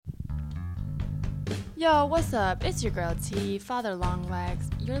Yo, what's up? It's your girl T, Father Longlegs.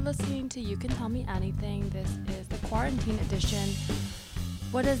 You're listening to You Can Tell Me Anything. This is the quarantine edition.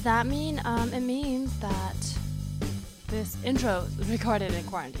 What does that mean? It means that this intro is recorded in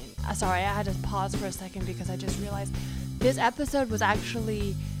quarantine. Sorry, I had to pause for a second because I just realized this episode was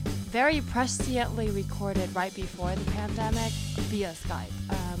actually very presciently recorded right before the pandemic via Skype.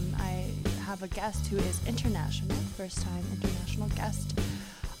 I have a guest who is international, first time international guest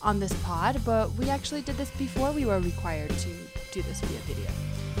on this pod, but we actually did this before we were required to do this via video.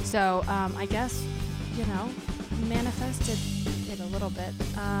 So I guess, manifested it a little bit.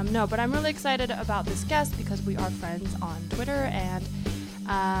 No, but I'm really excited about this guest because we are friends on Twitter, and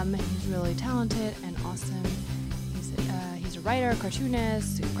he's really talented and awesome. He's a writer,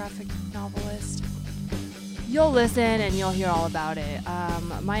 cartoonist, graphic novelist. You'll listen and you'll hear all about it.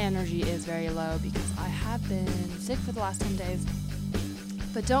 My energy is very low because I have been sick for the last 10 days.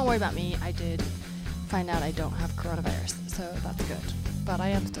 But don't worry about me. I did find out I don't have coronavirus, so that's good. But I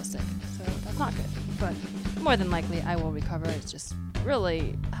am still sick, so that's not good. But more than likely, I will recover. It's just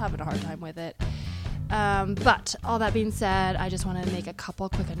really having a hard time with it. But all that being said, I just want to make a couple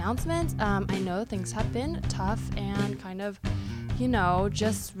quick announcements. I know things have been tough and kind of,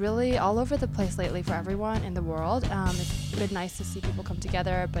 just really all over the place lately for everyone in the world. It's been nice to see people come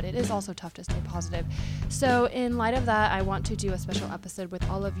together, but it is also tough to stay positive. So in light of that, I want to do a special episode with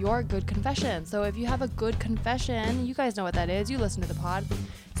all of your good confessions. So if you have a good confession, you guys know what that is. You listen to the pod.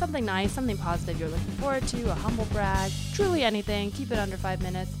 Something nice, something positive you're looking forward to, a humble brag, truly anything. Keep it under 5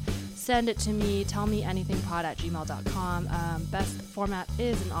 minutes. Send it to me, tellmeanythingpod@gmail.com. Best format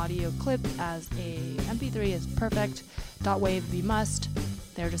is an audio clip, as a MP3 is perfect. .wave we must.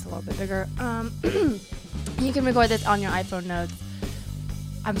 They're just a little bit bigger. You can record this on your iPhone notes.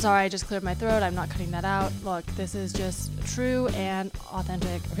 I'm sorry, I just cleared my throat. I'm not cutting that out. Look, this is just true and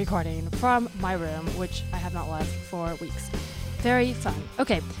authentic recording from my room, which I have not left for weeks. Very fun.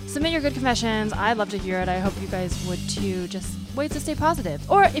 Okay, submit your good confessions. I'd love to hear it. I hope you guys would too. Just ways to stay positive.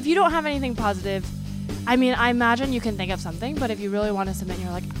 Or if you don't have anything positive, I imagine you can think of something, but if you really want to submit and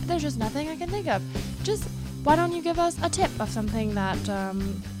you're like, there's just nothing I can think of, just why don't you give us a tip of something that, a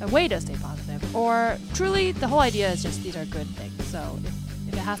way to stay positive? Or truly, the whole idea is just these are good things. So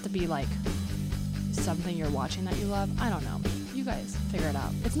if it has to be like something you're watching that you love, I don't know. You guys figure it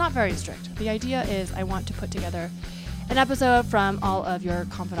out. It's not very strict. The idea is I want to put together an episode from all of your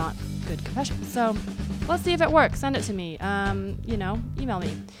confidant good confessions. So let's see if it works. Send it to me. Email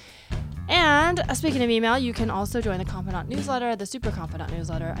me. And speaking of email, you can also join the Confidant newsletter, the Super Confidant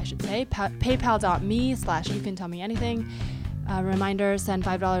newsletter, I should say, paypal.me/youcanTellMeAnything. Reminder, send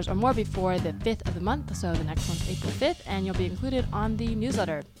 $5 or more before the 5th of the month, so the next one's April 5th, and you'll be included on the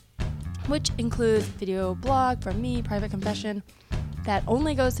newsletter, which includes video blog from me, private confession, that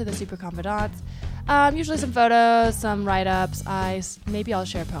only goes to the Super Confidants. Usually some photos, some write-ups. Maybe I'll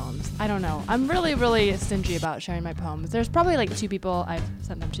share poems. I don't know. I'm really, really stingy about sharing my poems. There's probably like 2 people I've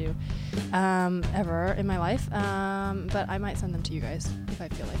sent them to ever in my life, but I might send them to you guys if I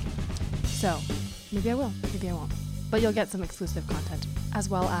feel like it. So maybe I will, maybe I won't. But you'll get some exclusive content as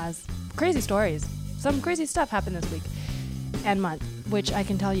well as crazy stories. Some crazy stuff happened this week and month, which I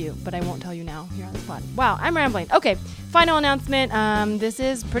can tell you, but I won't tell you now here on the pod. Wow, I'm rambling. Okay, final announcement. This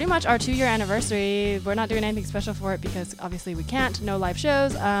is pretty much our 2-year anniversary. We're not doing anything special for it because obviously we can't. No live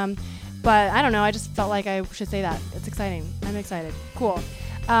shows. But I don't know. I just felt like I should say that. It's exciting. I'm excited. Cool.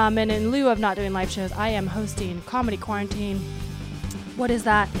 And in lieu of not doing live shows, I am hosting Comedy Quarantine. What is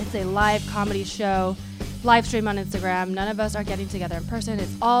that? It's a live comedy show. Live stream on Instagram. None of us are getting together in person.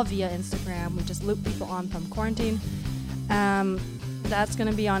 It's all via Instagram. We just loop people on from quarantine. That's going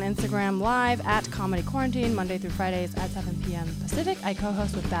to be on Instagram live at Comedy Quarantine, Monday through Fridays at 7 p.m. Pacific. I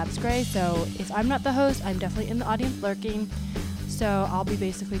co-host with Babs Gray, so if I'm not the host, I'm definitely in the audience lurking. So I'll be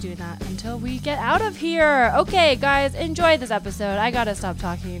basically doing that until we get out of here. Okay, guys, enjoy this episode. I gotta stop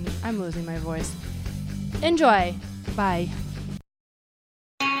talking. I'm losing my voice. Enjoy. Bye.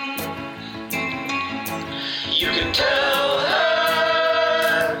 You can tell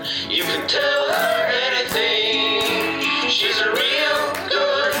her, you can tell her anything. She's a real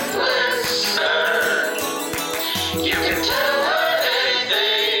good listener. You can tell her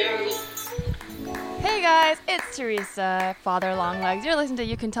anything. Hey guys, it's Teresa, Father Longlegs. You're listening to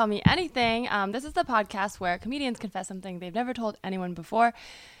You Can Tell Me Anything. This is the podcast where comedians confess something they've never told anyone before.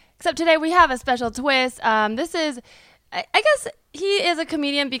 Except today we have a special twist. This is, I guess he is a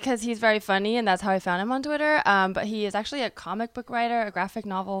comedian because he's very funny, and that's how I found him on Twitter. But he is actually a comic book writer, a graphic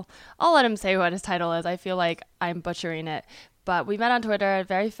novel. I'll let him say what his title is. I feel like I'm butchering it. But we met on Twitter,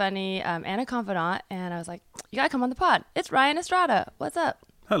 very funny, and a confidant. And I was like, you gotta come on the pod. It's Ryan Estrada. What's up?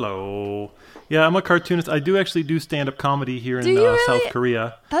 Hello. Yeah, I'm a cartoonist. I do actually do stand-up comedy here in Do you really? South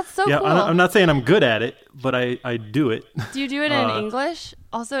Korea. That's so Yeah, cool. I'm not saying I'm good at it, but I do it. Do you do it in English?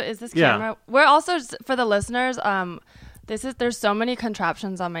 Also, is this yeah. camera? We're also, for the listeners, there's so many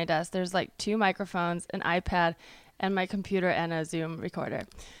contraptions on my desk. There's like 2 microphones, an iPad, and my computer and a Zoom recorder.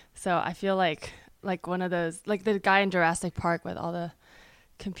 So I feel like one of those, like the guy in Jurassic Park with all the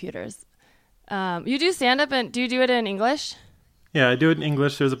computers. You do stand-up, and do you do it in English? Yeah, I do it in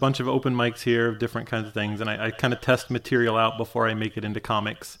English. There's a bunch of open mics here of different kinds of things, and I kind of test material out before I make it into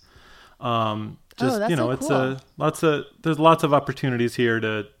comics. Just that's so cool. There's lots of opportunities here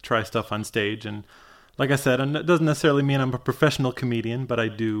to try stuff on stage, and like I said, and it doesn't necessarily mean I'm a professional comedian, but I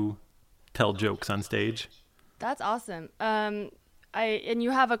do tell jokes on stage. That's awesome. And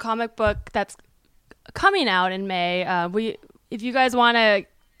you have a comic book that's coming out in May. If you guys want to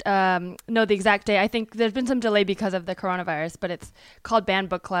know the exact date, I think there's been some delay because of the coronavirus, but it's called Banned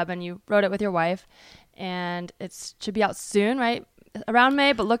Book Club, and you wrote it with your wife, and it should be out soon, right? Around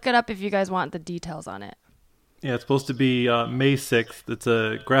May, but look it up if you guys want the details on it. Yeah, it's supposed to be May 6th. It's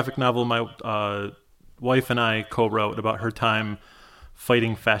a graphic novel my wife and I co-wrote about her time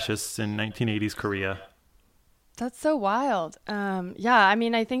fighting fascists in 1980s Korea. That's so wild. Yeah, I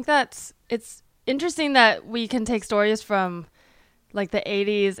mean, I think it's interesting that we can take stories from like the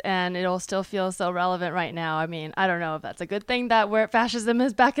 80s and it'll still feel so relevant right now. I mean, I don't know if that's a good thing that where fascism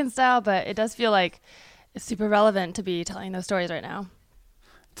is back in style, but it does feel like it's super relevant to be telling those stories right now.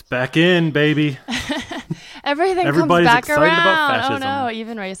 It's back in, baby. Everything Everybody's comes back excited around. about fascism. Oh no,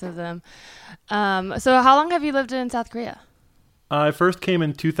 even racism. So how long have you lived in South Korea? I first came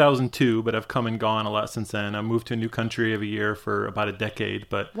in 2002, but I've come and gone a lot since then. I moved to a new country every year for about a decade.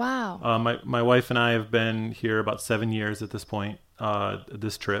 But wow, my wife and I have been here about 7 years at this point.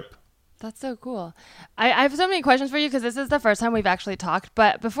 This trip. That's so cool. I have so many questions for you because this is the first time we've actually talked.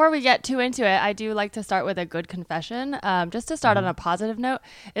 But before we get too into it, I do like to start with a good confession. Just to start on a positive note,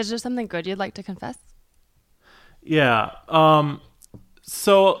 is there something good you'd like to confess? Yeah.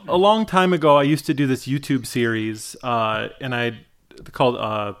 So a long time ago, I used to do this YouTube series, and I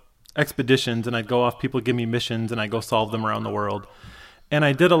called Expeditions, and I'd go off. People give me missions, and I go solve them around the world. And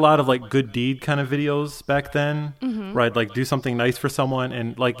I did a lot of like good deed kind of videos back then, where I'd like do something nice for someone.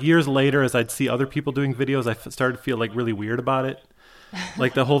 And like years later, as I'd see other people doing videos, I started to feel like really weird about it.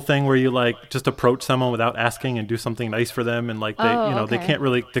 Like the whole thing where you like just approach someone without asking and do something nice for them, and like they they can't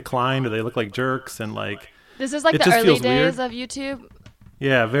really decline, or they look like jerks, and like this is like the early days of YouTube.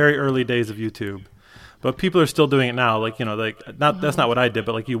 Yeah, very early days of YouTube. But people are still doing it now. Like, that's not what I did,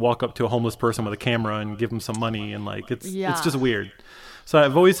 but like you walk up to a homeless person with a camera and give them some money, and like it's just weird. So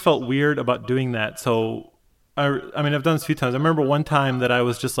I've always felt weird about doing that. So I mean, I've done this a few times. I remember one time that I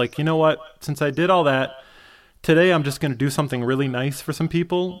was just like, you know what? Since I did all that, today I'm just going to do something really nice for some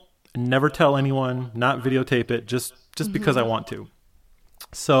people and never tell anyone, not videotape it, just because I want to.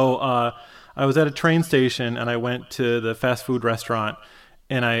 So I was at a train station and I went to the fast food restaurant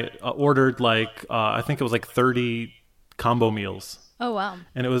and I ordered like, I think it was like 30 combo meals. Oh, wow.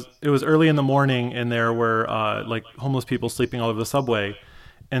 And it was early in the morning, and there were like homeless people sleeping all over the subway.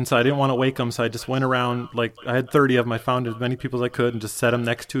 And so I didn't want to wake them, so I just went around, like I had 30 of them. I found as many people as I could and just set them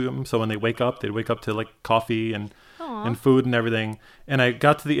next to them. So when they wake up, they'd wake up to like coffee and food and everything. And I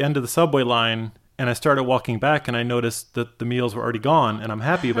got to the end of the subway line, and I started walking back, and I noticed that the meals were already gone. And I'm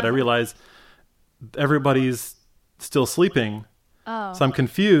happy, but I realized everybody's still sleeping. Oh. So I'm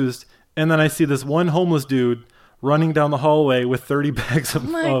confused. And then I see this one homeless dude running down the hallway with 30 bags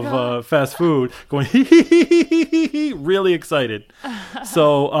of fast food, going hee, really excited.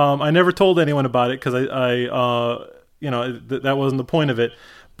 So I never told anyone about it because that wasn't the point of it.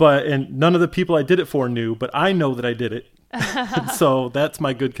 And none of the people I did it for knew, but I know that I did it. So that's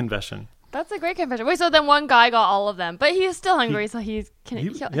my good confession. That's a great confession. Wait, so then one guy got all of them, but he's still hungry, so he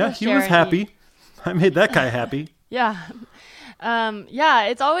was happy. I made that guy happy. Yeah.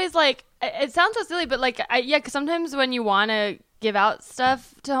 It's always like, it sounds so silly, but like, because sometimes when you want to give out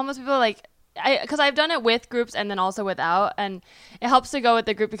stuff to homeless people, like, because I've done it with groups and then also without, and it helps to go with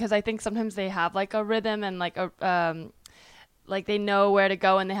the group because I think sometimes they have like a rhythm and like like they know where to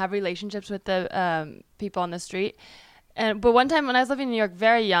go and they have relationships with the people on the street. But one time when I was living in New York,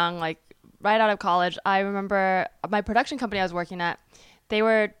 very young, like right out of college, I remember my production company I was working at, they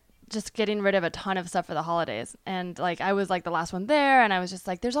were just getting rid of a ton of stuff for the holidays, and like I was like the last one there, and I was just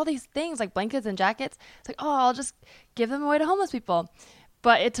like, there's all these things like blankets and jackets. It's like, oh, I'll just give them away to homeless people.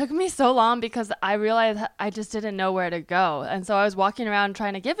 But it took me so long because I realized I just didn't know where to go, and so I was walking around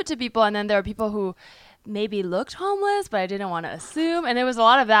trying to give it to people, and then there were people who maybe looked homeless, but I didn't want to assume, and there was a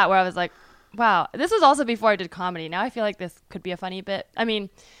lot of that where I was like, Wow. This was also before I did comedy. Now I feel like this could be a funny bit. I mean,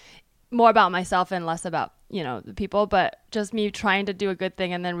 more about myself and less about, the people, but just me trying to do a good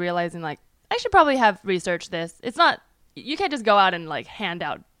thing and then realizing like, I should probably have researched this. It's not, you can't just go out and like hand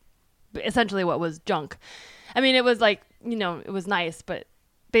out essentially what was junk. I mean, it was like, it was nice, but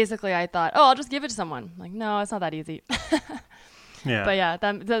basically I thought, oh, I'll just give it to someone. Like, no, it's not that easy. Yeah. But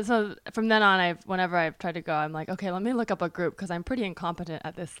yeah, so from then on, whenever I've tried to go, I'm like, okay, let me look up a group because I'm pretty incompetent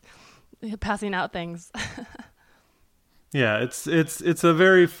at this, passing out things. Yeah, it's a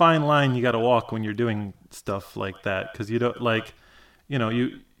very fine line you got to walk when you're doing stuff like that, because you don't like,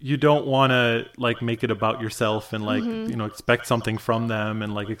 you don't want to like make it about yourself and like expect something from them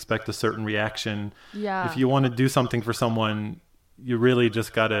and like expect a certain reaction. Yeah. If you want to do something for someone, you really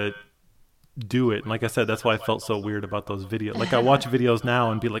just got to do it. And like I said, that's why I felt so weird about those videos. Like I watch videos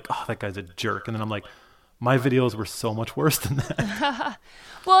now and be like, oh, that guy's a jerk, and then I'm like, my videos were so much worse than that.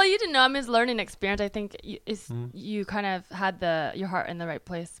 Well, you didn't know. I mean, it's a learning experience. I think you kind of had your heart in the right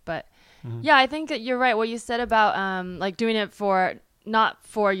place. But yeah, I think that you're right. What you said about like doing it not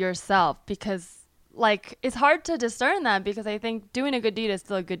for yourself, because like it's hard to discern that, because I think doing a good deed is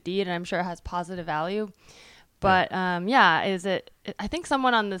still a good deed, and I'm sure it has positive value. But I think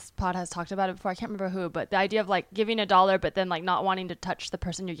someone on this pod has talked about it before. I can't remember who, but the idea of like giving $1, but then like not wanting to touch the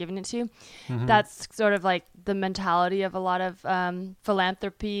person you're giving it to, that's sort of like the mentality of a lot of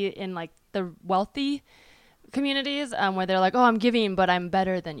philanthropy in like the wealthy communities, where they're like, oh, I'm giving, but I'm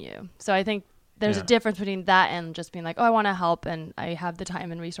better than you. So I think there's a difference between that and just being like, oh, I want to help and I have the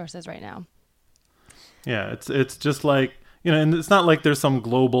time and resources right now. Yeah, it's just like, and it's not like there's some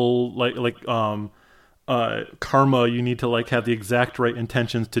global karma you need to like have the exact right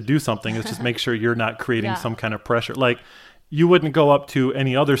intentions to do something. It's just make sure you're not creating some kind of pressure. Like you wouldn't go up to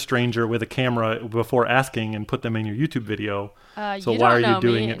any other stranger with a camera before asking and put them in your YouTube video. So why are you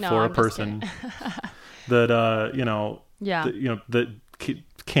doing it for a person that that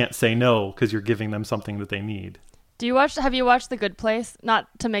can't say no because you're giving them something that they need? Have you watched The Good Place? Not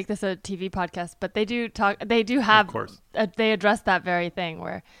to make this a TV podcast, but they do have, of course. They address that very thing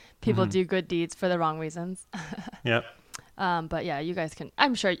where people do good deeds for the wrong reasons. Yep. But yeah, you guys can,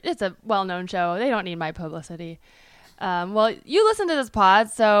 I'm sure it's a well-known show. They don't need my publicity. Well, you listen to this pod,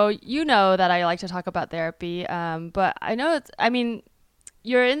 so you know that I like to talk about therapy. But I know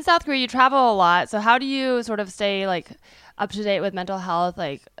you're in South Korea, you travel a lot. So how do you sort of stay like up to date with mental health?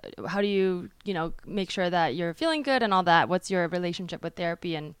 Like how do you, make sure that you're feeling good and all that? What's your relationship with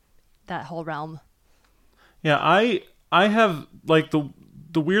therapy and that whole realm? Yeah, I have like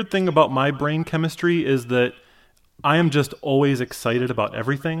the weird thing about my brain chemistry is that I am just always excited about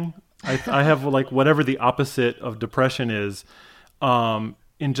everything. I have like whatever the opposite of depression is,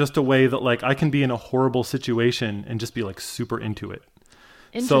 in just a way that like I can be in a horrible situation and just be like super into it.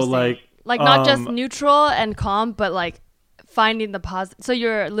 So like not just neutral and calm, but like finding the positive. So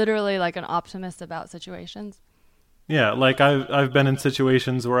you're literally like an optimist about situations. Yeah, like I've been in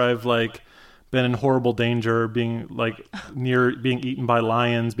situations where I've like been in horrible danger, being like near being eaten by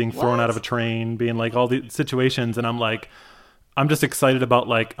lions, being thrown out of a train, being like all the situations. And I'm just excited about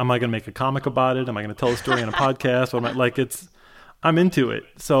like, am I going to make a comic about it? Am I going to tell a story on a podcast? I'm into it.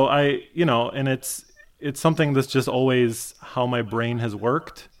 So and it's something that's just always how my brain has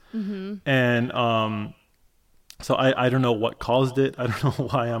worked. And, so I don't know what caused it. I don't know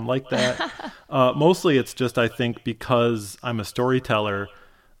why I'm like that. Mostly it's just, I think because I'm a storyteller,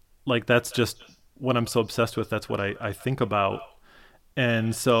 like that's just what I'm so obsessed with. That's what I think about.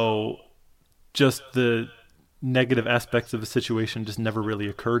 And so just the negative aspects of a situation just never really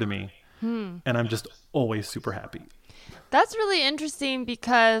occur to me. And I'm just always super happy. That's really interesting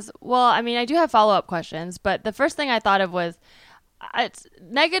because, well, I mean, I do have follow-up questions, but the first thing I thought of was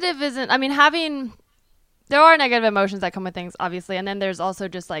negative isn't, I mean, there are negative emotions that come with things, obviously, and then there's also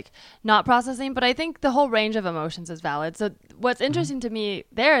just like not processing, but I think the whole range of emotions is valid. So what's interesting to me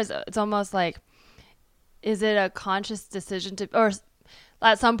there is it's almost like, is it a conscious decision or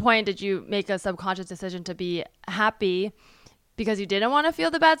at some point did you make a subconscious decision to be happy because you didn't want to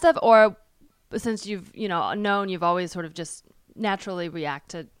feel the bad stuff, or since you've known, you've always sort of just naturally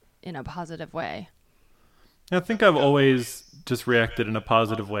reacted in a positive way? I think I've always just reacted in a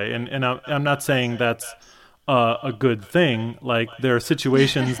positive way, and I'm not saying that's a good thing. Like there are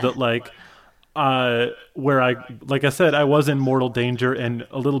situations that like where like I said, I was in mortal danger, and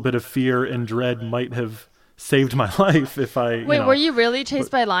a little bit of fear and dread might have saved my life if I. Wait, were you really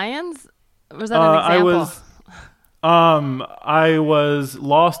chased by lions? Or was that an example? I was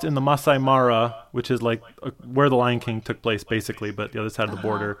lost in the Masai Mara, which is like where the Lion King took place, basically, but the other side of the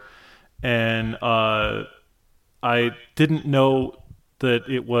border, and I didn't know that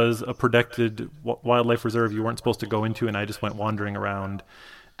it was a protected wildlife reserve you weren't supposed to go into, and I just went wandering around.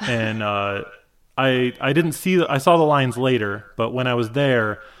 And I didn't see I saw the lions later, but when I was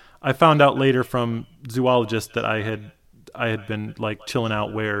there, I found out later from zoologists that I had been like chilling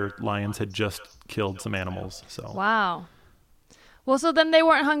out where lions had just killed some animals. So Wow. Well, so then they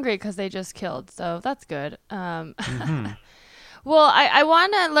weren't hungry because they just killed. So that's good. Well, I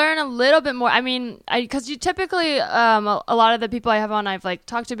want to learn a little bit more. I mean, because you typically, a lot of the people I have on, I've like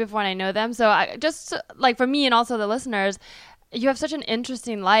talked to before and I know them. So I just like for me and also the listeners, you have such an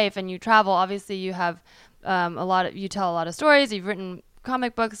interesting life and you travel. Obviously, you have you tell a lot of stories. You've written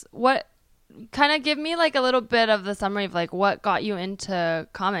comic books. What kind of give me like a little bit of the summary of like what got you into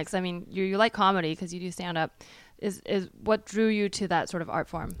comics? I mean, you like comedy because you do stand up. Is what drew you to that sort of art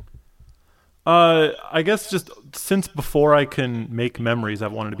form? I guess just since before I can make memories,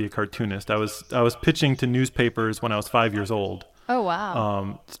 I've wanted to be a cartoonist. I was pitching to newspapers when I was 5 years old. Oh,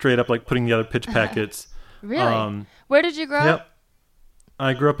 wow. Straight up like putting together pitch packets. Really? Where did you grow up?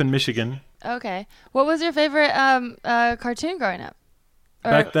 I grew up in Michigan. Okay. What was your favorite cartoon growing up?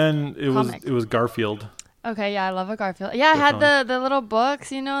 Back then, it comic? was Garfield. Okay, yeah, I love a Garfield. Yeah, I had the little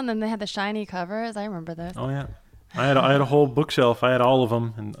books, and then they had the shiny covers. I remember those. Oh, yeah. I had a whole bookshelf. I had all of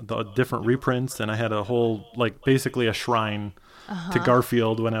them and the different reprints, and I had a whole basically a shrine to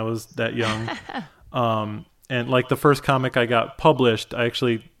Garfield when I was that young. And like the first comic I got published, I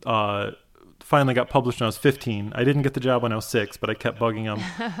actually finally got published when I was 15. I didn't get the job when I was 6, but I kept bugging them.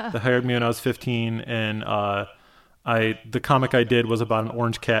 They hired me when I was 15, and the comic I did was about an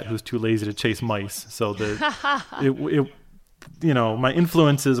orange cat who's too lazy to chase mice. So my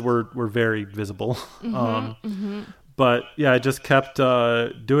influences were very visible. But yeah, I just kept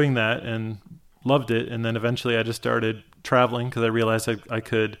doing that and loved it. And then eventually I just started traveling because I realized I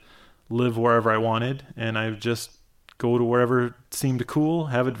could live wherever I wanted, and I would just go to wherever seemed cool,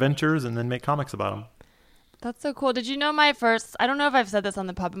 have adventures, and then make comics about them. That's so cool. Did you know I don't know if I've said this on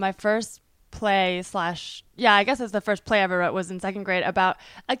the pod, but my first play / I guess it's the first play I ever wrote was in 2nd grade about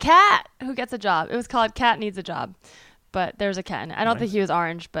a cat who gets a job. It was called Cat Needs a Job. But there's a cat in it. I don't think he was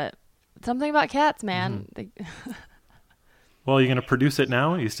orange, but something about cats, man. Well, you're going to produce it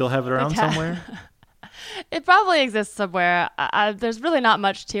now? You still have it around somewhere? It probably exists somewhere. There's really not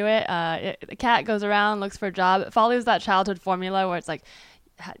much to it. The cat goes around, looks for a job. It follows that childhood formula where it's like,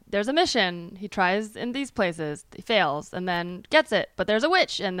 there's a mission. He tries in these places. He fails and then gets it. But there's a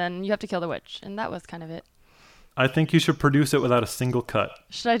witch, and then you have to kill the witch. And that was kind of it. I think you should produce it without a single cut.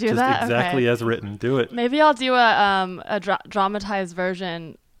 Should I do Just that? exactly Okay. as written. Do it. Maybe I'll do a dramatized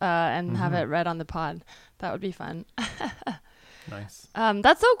version and have it read on the pod. That would be fun. Nice.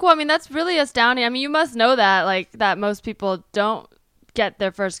 That's so cool. I mean, that's really astounding. I mean, you must know that most people don't get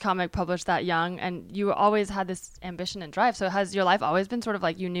their first comic published that young, and you always had this ambition and drive. So has your life always been sort of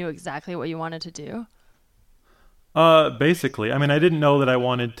like you knew exactly what you wanted to do? Basically. I mean, I didn't know that I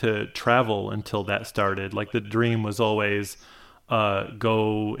wanted to travel until that started. Like the dream was always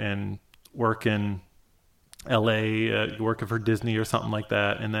go and work in LA, work for Disney or something like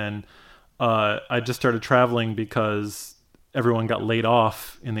that. And then I just started traveling because everyone got laid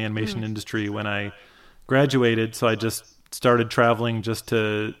off in the animation industry when I graduated. So I just started traveling just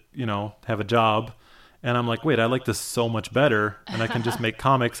to, have a job. And I'm like, wait, I like this so much better. And I can just make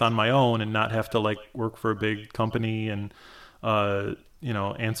comics on my own and not have to work for a big company and,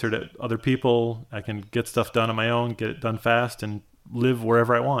 answer to other people. I can get stuff done on my own, get it done fast, and live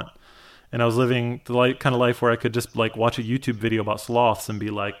wherever I want. And I was living the kind of life where I could just watch a YouTube video about sloths and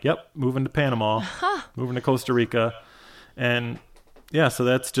be like, yep, moving to Panama, moving to Costa Rica. And yeah, so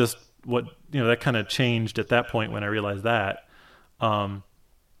that's just what, that kind of changed at that point when I realized that.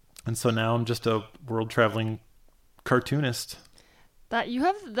 And so now I'm just a world traveling cartoonist.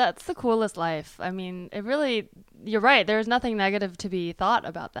 That's the coolest life. I mean, you're right. There's nothing negative to be thought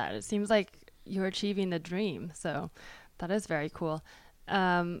about that. It seems like you're achieving the dream. So that is very cool.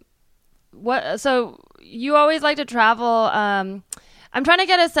 So you always like to travel. I'm trying to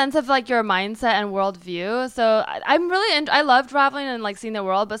get a sense of your mindset and worldview. So I love traveling and seeing the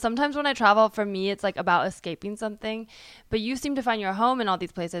world, but sometimes when I travel, for me, it's about escaping something. But you seem to find your home in all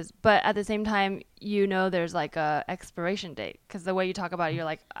these places. But at the same time, there's a expiration date, because the way you talk about it, you're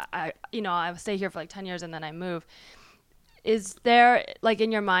like, I stay here for 10 years and then I move. Is there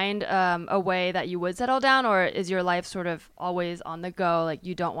in your mind a way that you would settle down, or is your life sort of always on the go?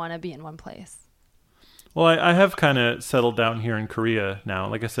 You don't want to be in one place? Well, I have kind of settled down here in Korea now.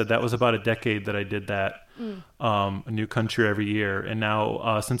 Like I said, that was about a decade that I did that, a new country every year. And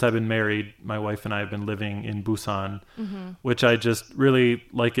now, since I've been married, my wife and I have been living in Busan, which I just really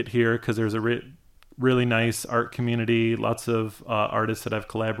like it here because there's a really nice art community, lots of artists that I've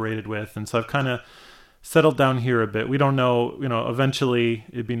collaborated with. And so I've kind of settled down here a bit. We don't know, eventually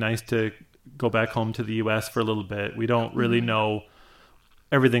it'd be nice to go back home to the US for a little bit. We don't really know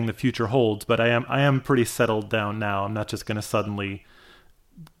everything the future holds, but I am pretty settled down now. I'm not just going to suddenly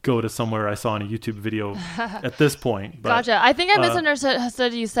go to somewhere I saw in a YouTube video at this point. But, gotcha. I think I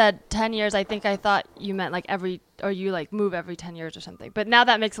misunderstood. You said 10 years. I think I thought you meant like you like move every 10 years or something. But now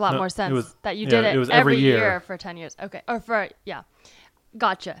that makes a lot more sense that you did it every year for 10 years. Okay. Or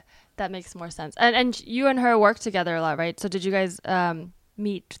gotcha. That makes more sense. And you and her work together a lot, right? So did you guys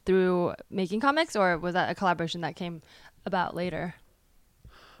meet through making comics, or was that a collaboration that came about later?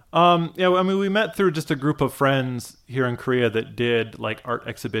 We met through just a group of friends here in Korea that did like art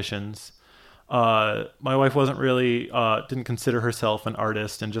exhibitions. My wife wasn't really, didn't consider herself an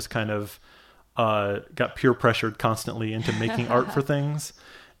artist, and just kind of got peer pressured constantly into making art for things.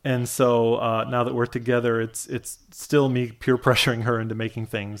 And so now that we're together, it's still me peer pressuring her into making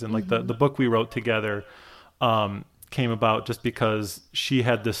things. And like the book we wrote together came about just because she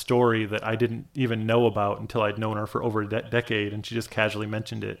had this story that I didn't even know about until I'd known her for over a decade, and she just casually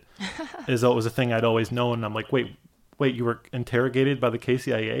mentioned it as though it was a thing I'd always known. And I'm like, wait, you were interrogated by the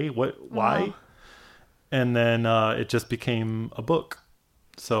KCIA? What? Why? Wow. And then it just became a book.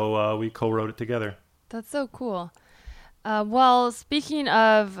 So we co-wrote it together. That's so cool. Well, speaking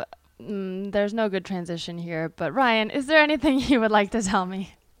of, there's no good transition here, but Ryan, is there anything you would like to tell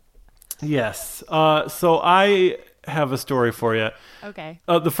me? Yes. So I have a story for you. Okay.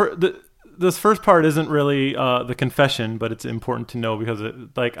 This first part isn't really the confession, but it's important to know because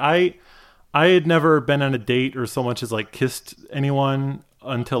I had never been on a date or so much as like kissed anyone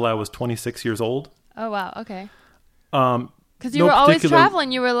until I was 26 years old. Oh wow. Okay. Because you were always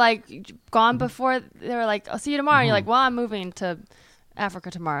traveling. You were like gone before they were like, I'll see you tomorrow. And you're like, well, I'm moving to Africa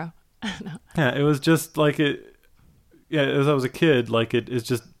tomorrow. No. Yeah, it was just like it. Yeah, as I was a kid, like it's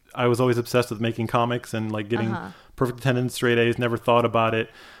just I was always obsessed with making comics and like getting perfect attendance, straight A's. Never thought about it,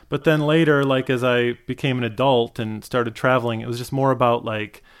 but then later, like as I became an adult and started traveling, it was just more about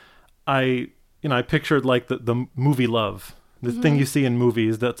like I pictured like the movie love, the thing you see in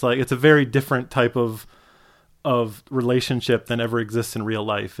movies. That's like it's a very different type of relationship than ever exists in real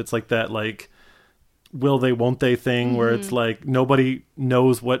life. It's like that like will they won't they thing where it's like nobody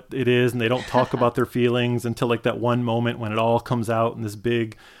knows what it is and they don't talk about their feelings until like that one moment when it all comes out in this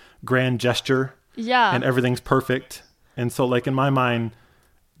big grand gesture and everything's perfect. And so like in my mind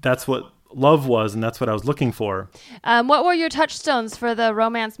that's what love was, and that's what I was looking for. What were your touchstones for the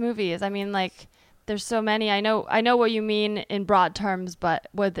romance movies? I mean, like there's so many. I know what you mean in broad terms, but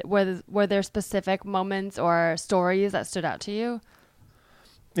were there specific moments or stories that stood out to you?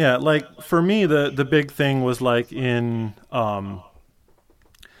 Yeah, like for me, the big thing was like in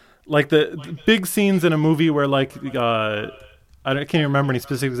like the big scenes in a movie where like I can't even remember any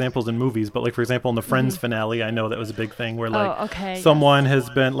specific examples in movies, but like for example in the Friends finale, I know that was a big thing where like someone has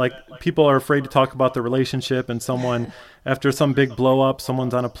been like people are afraid to talk about the relationship, and someone after some big blow up,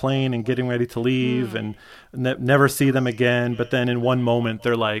 someone's on a plane and getting ready to leave and never see them again, but then in one moment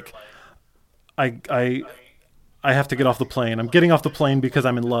they're like I have to get off the plane. I'm getting off the plane because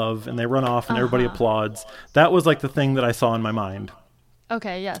I'm in love, and they run off and everybody applauds. That was like the thing that I saw in my mind.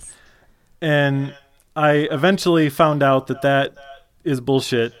 Okay, yes. And I eventually found out that is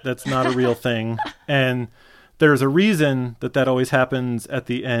bullshit. That's not a real thing. And there's a reason that always happens at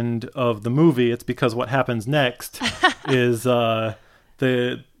the end of the movie. It's because what happens next is the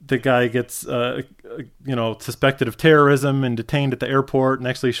guy gets suspected of terrorism and detained at the airport and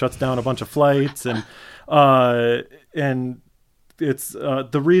actually shuts down a bunch of flights. And it's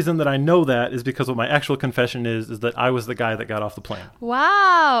the reason that I know that is because what my actual confession is that I was the guy that got off the plane.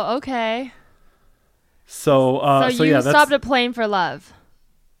 Wow. Okay. So you stopped a plane for love.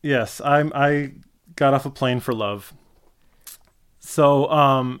 Yes, I got off a plane for love.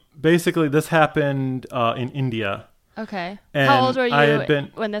 So basically, this happened in India. Okay. And how old were you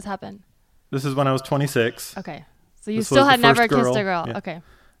when this happened? This is when I was 26. Okay. So you still had never kissed a girl. Yeah. Okay.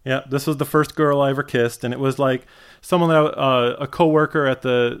 Yeah, this was the first girl I ever kissed, and it was like someone that a coworker at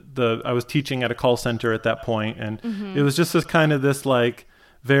I was teaching at a call center at that point, and it was just this like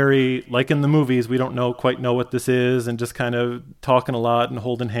very like in the movies, we don't quite know what this is, and just kind of talking a lot and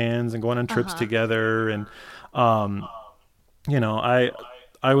holding hands and going on trips together, and I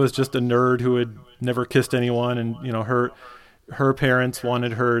was just a nerd who had never kissed anyone, and her parents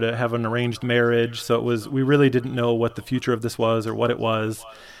wanted her to have an arranged marriage, so we really didn't know what the future of this was or what it was.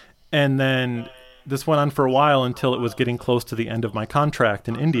 And then this went on for a while until it was getting close to the end of my contract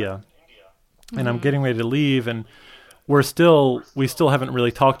in India, and I'm getting ready to leave, and we still haven't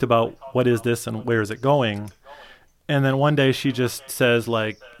really talked about what is this and where is it going. And then one day she just says,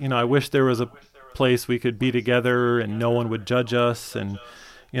 like, I wish there was a place we could be together and no one would judge us, and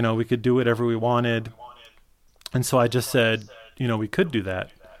we could do whatever we wanted. And so I just said, we could do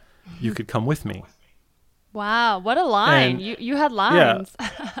that. You could come with me. Wow, what a line. And, you had lines.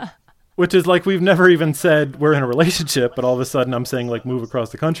 Yeah. Which is like, we've never even said we're in a relationship, but all of a sudden I'm saying, like, move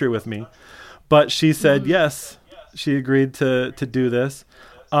across the country with me. But she said yes. She agreed to do this.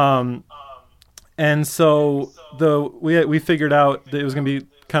 And so we figured out that it was going to be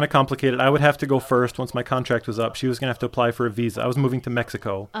kind of complicated. I would have to go first once my contract was up. She was going to have to apply for a visa. I was moving to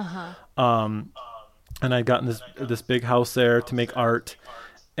Mexico. And I'd gotten this big house there to make art.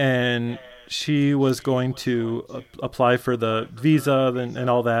 And she was going to apply for the visa and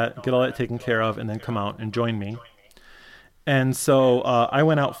all that, get all that taken care of, and then come out and join me. And so I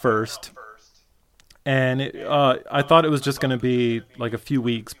went out first. And I thought it was just going to be like a few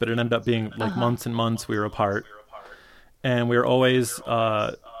weeks, but it ended up being like months and months we were apart. And we were always,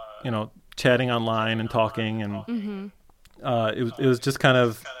 chatting online and talking. And it was just kind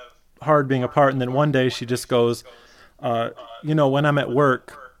of hard being apart. And then one day she just goes, when I'm at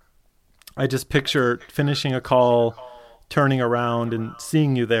work, I just picture finishing a call, turning around and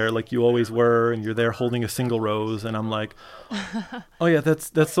seeing you there like you always were, and you're there holding a single rose. And I'm like, oh yeah,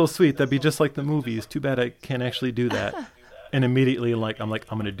 that's so sweet. That'd be just like the movies. Too bad I can't actually do that. And immediately I'm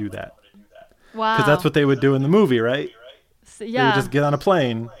going to do that. Wow. Because that's what they would do in the movie, right? So, yeah. They would just get on a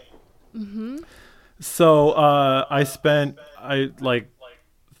plane. So I spent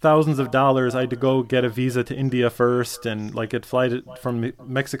thousands of dollars. I had to go get a visa to India first, and I'd fly from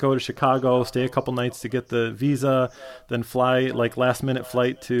Mexico to Chicago, stay a couple nights to get the visa, then fly last minute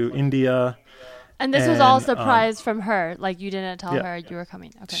flight to India. And this was all surprise from her. You didn't tell her you were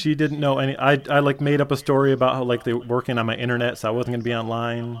coming. Okay. She didn't know any. I made up a story about how they were working on my internet, so I wasn't going to be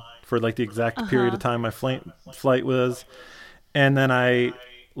online for the exact period of time my flight was. And then I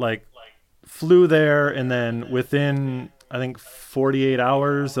flew there, and then within I think 48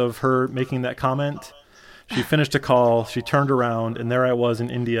 hours of her making that comment, she finished a call, she turned around, and there I was in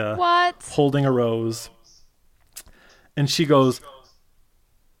India. What? Holding a rose. And she goes,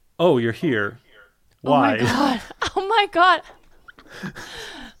 "Oh, you're here. Why?" Oh my God.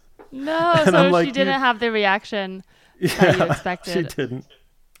 No, and so she didn't have the reaction that you expected. She didn't.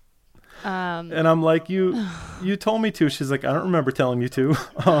 And I'm like, you told me to. She's like, "I don't remember telling you to."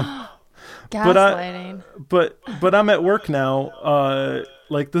 Gaslighting. But I'm at work now.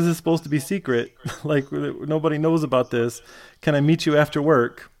 This is supposed to be secret. Nobody knows about this. Can I meet you after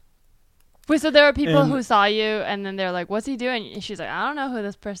work? Wait, so there were people who saw you, and then they're like, "What's he doing?" And she's like, "I don't know who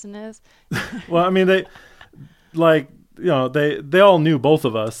this person is." Well, I mean, they all knew both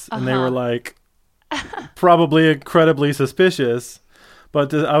of us, and they were probably incredibly suspicious.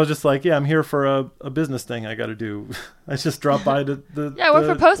 But I was just like, yeah, I'm here for a business thing I got to do. I just dropped by the I work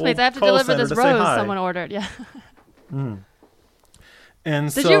for Postmates. I have to deliver this rose someone ordered. Yeah. And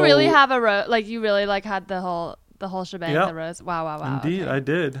did you really have a rose? You really had the whole shebang, the rose? Wow. Indeed, okay. I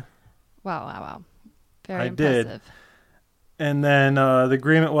did. Wow. Very impressive. Did. And then the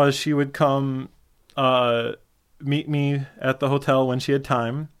agreement was she would come meet me at the hotel when she had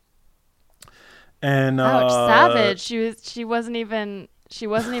time. And ouch, savage. She wasn't even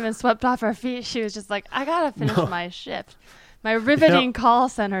swept off her feet. She was just like, I gotta finish my shift, my riveting call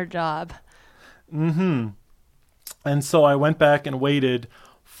center job. And so I went back and waited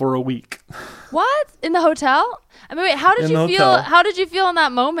for a week. What? In the hotel? I mean, wait, how did you feel? How did you feel in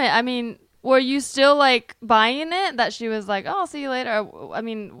that moment? I mean, were you still buying it that she was like, "Oh, I'll see you later"? I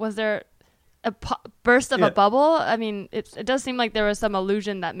mean, was there a burst of a bubble? I mean, it does seem like there was some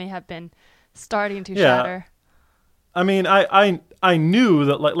illusion that may have been starting to shatter. I mean, I knew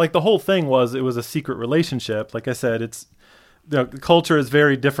that the whole thing was, it was a secret relationship. Like I said, it's the culture is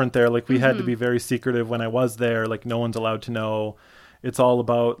very different there. We had to be very secretive when I was there. No one's allowed to know. It's all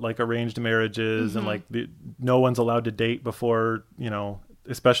about arranged marriages, and no one's allowed to date before,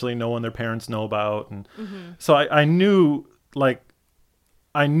 especially no one their parents know about. And so I knew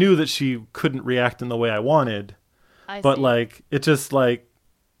that she couldn't react in the way I wanted. But it just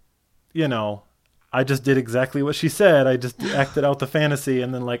I just did exactly what she said. I just acted out the fantasy,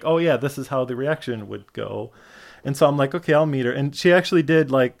 and then oh yeah, this is how the reaction would go. And so I'm like, okay, I'll meet her. And she actually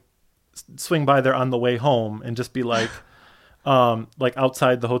did swing by there on the way home and just be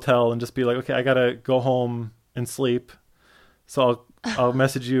outside the hotel and just be like, okay, I gotta go home and sleep. So I'll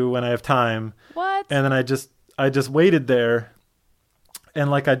message you when I have time. What? And then I just waited there,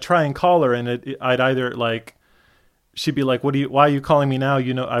 and I'd try and call her, and I'd either she'd be like, why are you calling me now?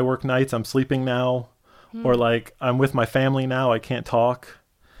 I work nights. I'm sleeping now. or like I'm with my family now, I can't talk.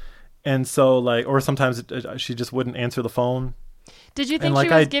 And so like, or sometimes she just wouldn't answer the phone. Did you think like,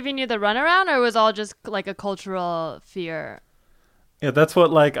 she was giving you the runaround, or was all just like a cultural fear? Yeah, that's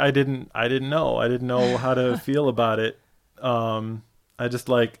what like I didn't know. I didn't know how to feel about it. I just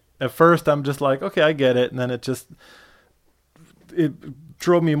like at first I'm just like, okay, I get it, and then it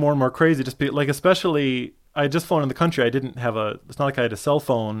drove me more and more crazy. Just be like, especially I had just flown in the country. I didn't have it's not like I had a cell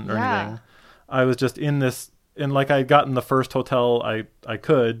phone or anything. I was just in this, and like I had gotten the first hotel I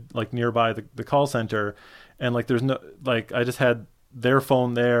could like nearby the call center, and like there's no like I just had their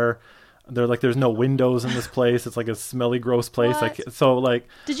phone there. They're like, there's no windows in this place. It's like a smelly, gross place. What? Like, so like,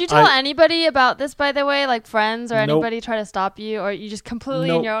 did you tell anybody about this, by the way, like friends or Nope. anybody try to stop you, or you just completely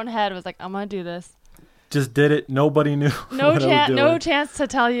in Nope. your own head was like, I'm gonna do this? just did it. Nobody knew. No what I was doing. no chance to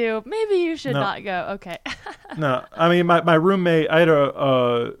tell you. Maybe you should No. not go. Okay. No, I mean, my roommate, I had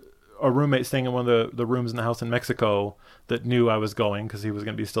a roommate staying in one of the rooms in the house in Mexico that knew I was going because he was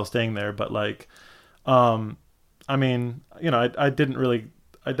going to be still staying there. But like, I mean, you know, I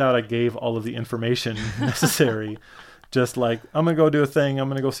doubt I gave all of the information necessary. Just like, I'm going to go do a thing. I'm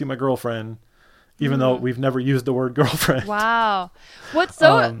going to go see my girlfriend, even though we've never used the word girlfriend. Wow. What's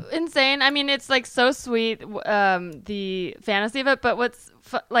so insane? I mean, it's like so sweet, the fantasy of it, but what's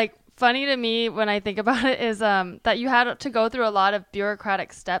like funny to me when I think about it is that you had to go through a lot of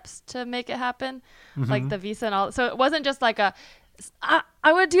bureaucratic steps to make it happen, like the visa and all. So it wasn't just like I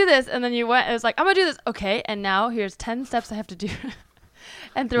would do this, and then you went, it was like, I'm going to do this. Okay, and now here's 10 steps I have to do.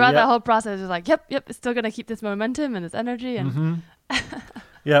 And throughout that whole process, it's like, yep, it's still going to keep this momentum and this energy. And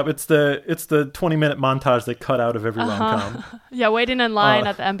Yeah, it's the 20-minute montage they cut out of every rom-com. Yeah, waiting in line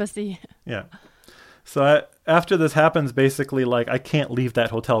at the embassy. Yeah. So after this happens, basically, like, I can't leave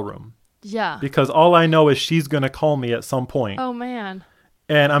that hotel room. Yeah. Because all I know is she's going to call me at some point. Oh, man.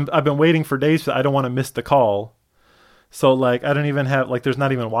 And I've been waiting for days. I don't want to miss the call. So, like, I don't even have, like, there's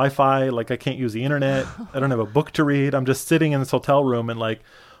not even Wi-Fi. Like, I can't use the internet. I don't have a book to read. I'm just sitting in this hotel room, and, like,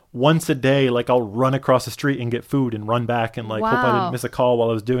 once a day, like, I'll run across the street and get food and run back and, like, hope I didn't miss a call while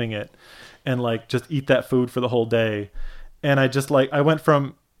I was doing it. And, like, just eat that food for the whole day. And I just, like, I went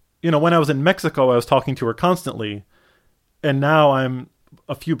from, you know, when I was in Mexico, I was talking to her constantly. And now I'm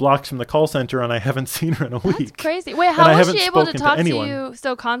a few blocks from the call center, and I haven't seen her in a week. That's crazy. Wait, how was she able to spoken to talk to anyone. you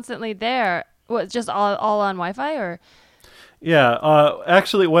so constantly there? What, just all on Wi-Fi, or? Yeah,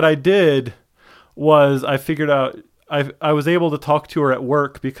 actually what I did was I figured out, I was able to talk to her at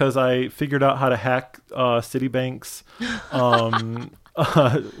work because I figured out how to hack Citibank's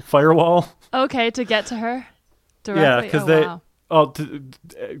firewall. Okay, to get to her directly? Yeah, because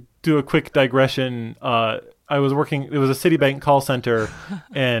to do a quick digression, I was working, it was a Citibank call center,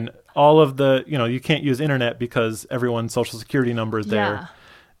 and all of the, you know, you can't use internet because everyone's social security number is there,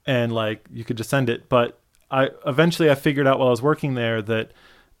 and like you could just send it. But I figured out while I was working there that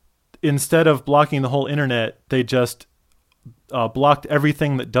instead of blocking the whole internet, they just blocked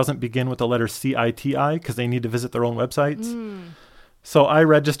everything that doesn't begin with the letter CITI because they need to visit their own websites. So I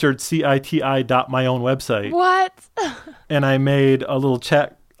registered CITI.my own website. What? And I made a little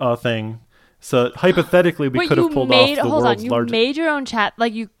chat thing. So hypothetically, we could have pulled off the world's largest. You made your own chat,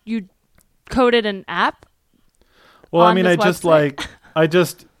 like you coded an app? Well, I mean, this website?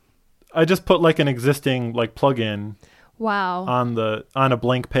 I just put like an existing like plugin. Wow. On a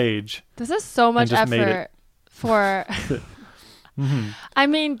blank page. This is so much effort for. I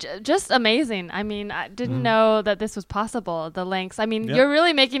mean, just amazing. I mean, I didn't know that this was possible. The links. I mean, you're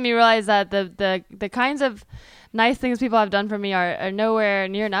really making me realize that the kinds of nice things people have done for me are nowhere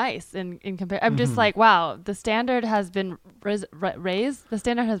near nice in comparison. I'm just like, wow, the standard has been raised. The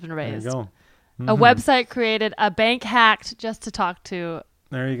standard has been raised. There you go. A website created, a bank hacked just to talk to.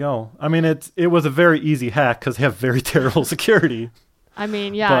 There you go. I mean, it was a very easy hack because they have very terrible security. I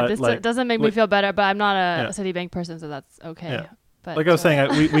mean, yeah, this like, doesn't make me feel better, but I'm not a Citibank person, so that's okay. Yeah. But, like I was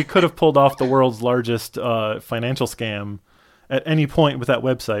saying, we could have pulled off the world's largest financial scam at any point with that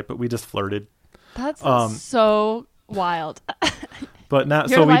website, but we just flirted. That's so wild. But now, Your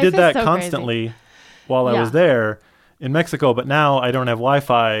so we life did is that so constantly while I was there in Mexico, but now I don't have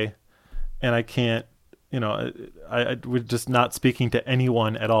Wi-Fi and I can't, you know, we're just not speaking to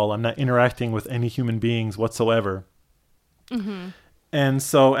anyone at all. I'm not interacting with any human beings whatsoever. And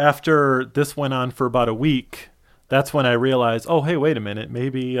so after this went on for about a week, that's when I realized, oh, hey, wait a minute.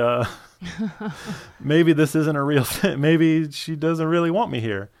 Maybe maybe this isn't a real thing. Maybe she doesn't really want me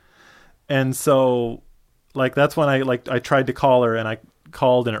here. And so, like, that's when I tried to call her, and I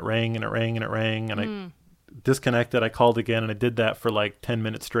called, and it rang, and it rang, and it rang, and I disconnected. I called again, and I did that for like 10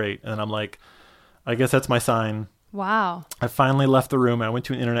 minutes straight. And I'm like, I guess that's my sign. Wow. I finally left the room. I went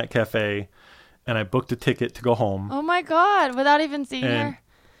to an internet cafe, and I booked a ticket to go home. Oh my God! Without even seeing And- her,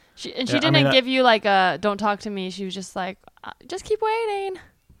 she Yeah, didn't give you like a "don't talk to me." She was just like, "Just keep waiting."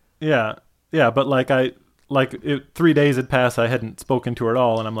 Yeah, but like 3 days had passed, I hadn't spoken to her at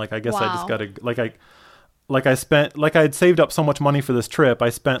all, and I'm like, I guess I just Wow. gotta I'd saved up so much money for this trip. I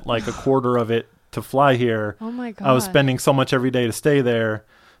spent like a quarter of it to fly here. Oh my God! I was spending so much every day to stay there,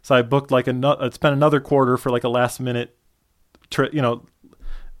 so I booked like I'd spent another quarter for like a last minute trip.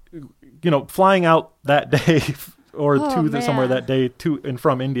 Flying out that day or somewhere man. that day to and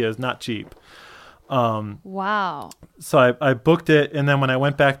from India is not cheap. Wow. So I booked it, and then when I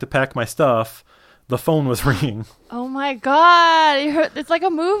went back to pack my stuff, the phone was ringing. Oh my God! It's like a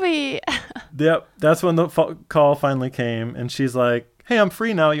movie. Yep, that's when the call finally came, and she's like, "Hey, I'm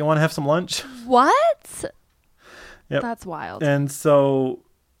free now. You want to have some lunch?" What? Yep. That's wild. And so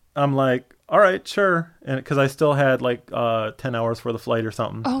I'm like, "All right, sure," and because I still had like 10 hours for the flight or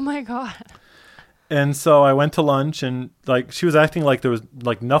something. Oh my God. And so I went to lunch, and like she was acting like there was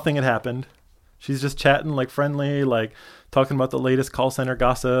like nothing had happened. She's just chatting like friendly, like talking about the latest call center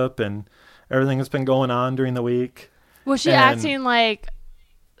gossip and everything that's been going on during the week. Was she And- acting like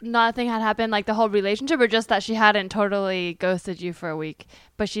nothing had happened, like the whole relationship, or just that she hadn't totally ghosted you for a week,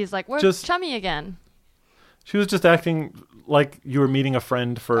 but she's like, we're Just- chummy again? She was just acting like you were meeting a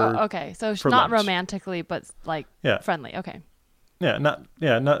friend for Oh, okay, so for not lunch. romantically, but like Yeah. friendly. Okay.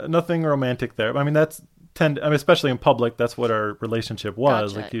 nothing romantic there. I mean, especially in public, that's what our relationship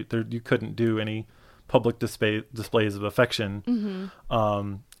was. Gotcha. Like you couldn't do any public displays of affection.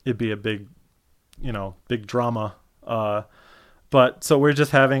 Mm-hmm. It'd be a big drama. But so we're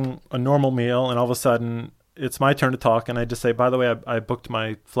just having a normal meal, and all of a sudden it's my turn to talk, and I just say, "By the way, I booked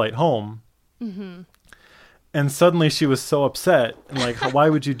my flight home." Mm-hmm. And suddenly she was so upset and like, "Why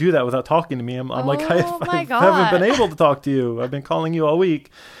would you do that without talking to me?" I'm like, Oh my I God. haven't been able to talk to you. I've been calling you all week."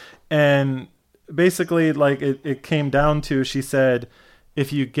 And basically, like it came down to, she said,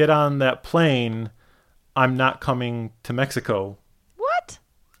 "If you get on that plane, I'm not coming to Mexico, What?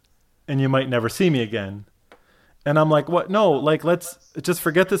 and you might never see me again." And I'm like, "What? No, like, let's just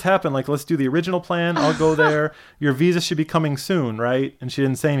forget this happened. Like, let's do the original plan. I'll go there. Your visa should be coming soon, right?" And she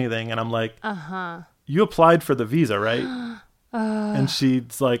didn't say anything. And I'm like, "You applied for the visa, right?" And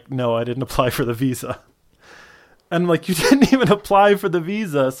she's like, "No, I didn't apply for the visa." And I'm like, "You didn't even apply for the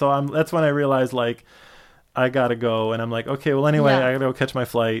visa." So that's when I realized, like, I gotta go. And I'm like, "Okay, well, anyway, Yeah. I gotta go catch my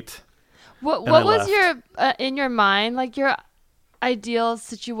flight." What And I was left. your in your mind, like your ideal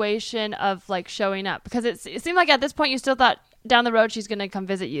situation of like showing up? Because it seemed like at this point you still thought down the road she's going to come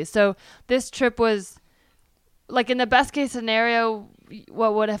visit you. So this trip was like, in the best case scenario,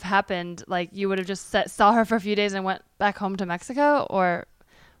 what would have happened? Like you would have just saw her for a few days and went back home to Mexico, or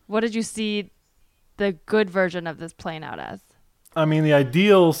what did you see the good version of this playing out as? I mean, the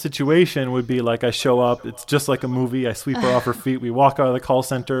ideal situation would be like I show up. It's just like a movie. I sweep her off her feet. We walk out of the call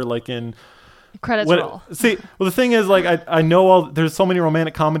center like in Credits roll. See, well, the thing is, like, I know there's so many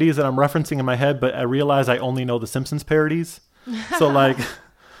romantic comedies that I'm referencing in my head, but I realize I only know the Simpsons parodies. So, like,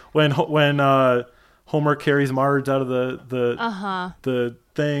 when Homer carries Marge out of the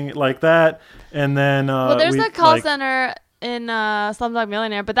thing like that, and then Well, there's a call center in Slumdog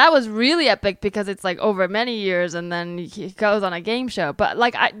Millionaire, but that was really epic because it's like over many years, and then he goes on a game show. But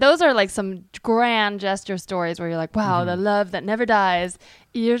like, those are like some grand gesture stories where you're like, wow, the love that never dies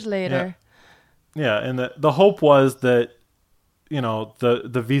years later. Yeah, and the hope was that,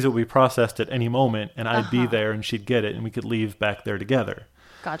 the visa would be processed at any moment, and I'd be there, and she'd get it, and we could leave back there together.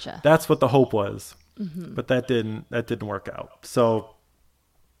 Gotcha. That's what the hope was, but that didn't work out. So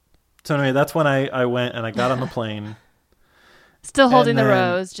anyway, that's when I went and I got on the plane. Still holding the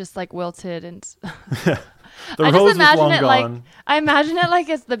then- rose, just like wilted and. The I rose just was imagine long it gone. like I imagine it like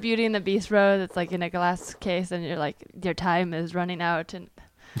it's the Beauty and the Beast rose. It's like in a glass case, and you're like, your time is running out, and.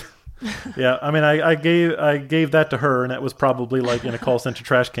 Yeah, I mean, I gave that to her, and that was probably like in a call center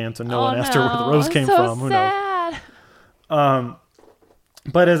trash can, so no one asked her where the rose came so from. Who knows? Sad.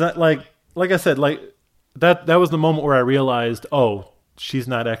 But as like I said, like that was the moment where I realized, oh, she's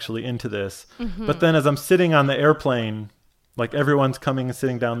not actually into this. But then as I'm sitting on the airplane, like everyone's coming and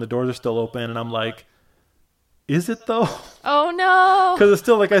sitting down, the doors are still open, and I'm like, is it though? Oh no. Because it's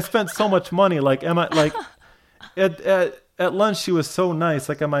still like I spent so much money. Like, am I like at lunch she was so nice.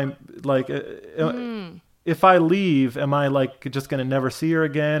 Like, am I like if I leave, am I like just gonna never see her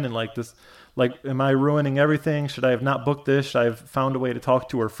again? And like this, like, am I ruining everything? Should I have not booked this? Should I have found a way to talk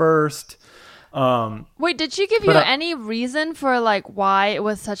to her first? Wait, did she give you But any reason for like why it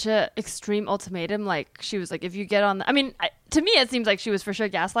was such a extreme ultimatum? Like she was like, if you get on, I mean, to me it seems like she was for sure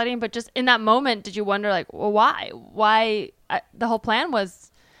gaslighting. But just in that moment, did you wonder like, well, why? The whole plan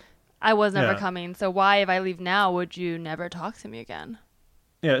was I was never Yeah. coming. So why, if I leave now, would you never talk to me again?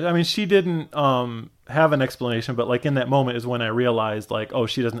 Yeah, I mean, she didn't have an explanation, but like in that moment is when I realized like, oh,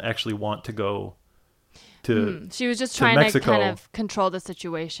 she doesn't actually want to go to She was just to trying to Mexico. kind of control the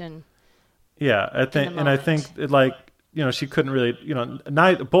situation. Yeah, I think, the and I moment. think it, like, you know, she couldn't really, you know,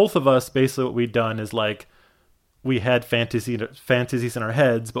 both of us basically what we'd done is like we had fantasies in our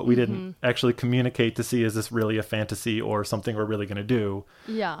heads, but we didn't actually communicate to see is this really a fantasy or something we're really going to do.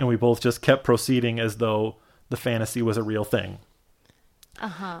 Yeah. And we both just kept proceeding as though the fantasy was a real thing.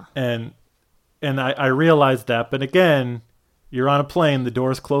 And I realized that, but again, you're on a plane, the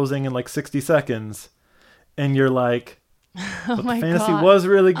door's closing in like 60 seconds, and you're like, but the fantasy was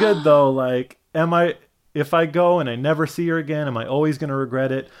really good though. Like, if I go and I never see her again, am I always going to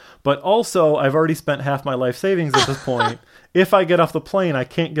regret it? But also, I've already spent half my life savings at this point. If I get off the plane, I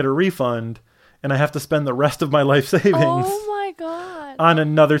can't get a refund, and I have to spend the rest of my life savings Oh my God. on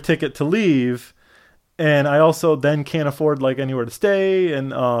another ticket to leave. And I also then can't afford like anywhere to stay.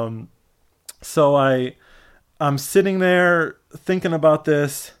 And so I'm sitting there thinking about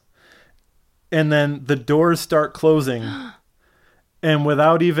this, and then the doors start closing. And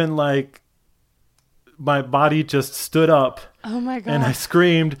without even like, my body just stood up. Oh my God. And I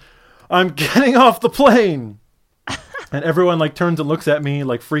screamed, I'm getting off the plane. And everyone like turns and looks at me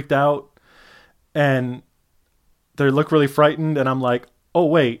like freaked out. And they look really frightened. And I'm like, oh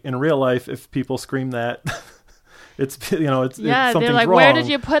wait, in real life, if people scream that, it's, you know, it's yeah, something's they're like, wrong. where did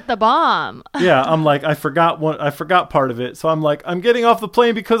you put the bomb? Yeah, I'm like, I forgot part of it. So I'm like, I'm getting off the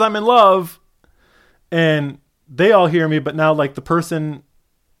plane because I'm in love. And they all hear me, but now like the person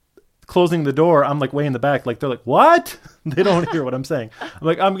closing the door, I'm like way in the back. Like they're like, what? They don't hear what I'm saying. I'm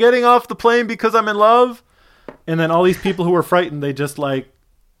like, I'm getting off the plane because I'm in love. And then all these people who are frightened, they just like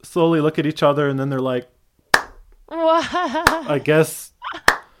slowly look at each other, and then they're like, What? I guess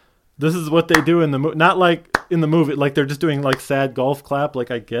this is what they do in the movie. Not like in the movie, like they're just doing like sad golf clap.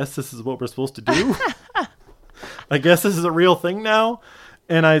 Like, I guess this is what we're supposed to do. I guess this is a real thing now.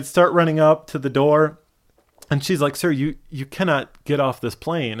 And I start running up to the door, and she's like, sir, you cannot get off this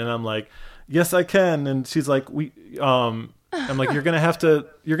plane. And I'm like, yes, I can. And she's like, I'm like, you're going to have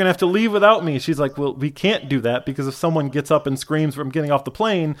to leave without me. She's like, well, we can't do that because if someone gets up and screams from getting off the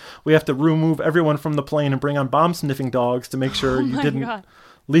plane, we have to remove everyone from the plane and bring on bomb sniffing dogs to make sure you didn't God.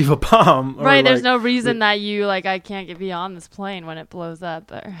 leave a bomb. Or Right, there's like, no reason that you, like, I can't get beyond this plane when it blows up.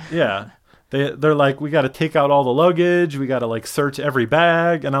 Or... Yeah. They're like, we got to take out all the luggage. We got to like search every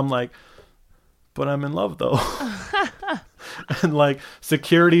bag. And I'm like, but I'm in love though. And like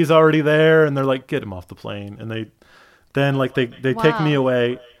security's already there, and they're like, get him off the plane. And they take me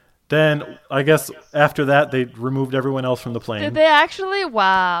away. Then I guess after that, they removed everyone else from the plane. Did they actually?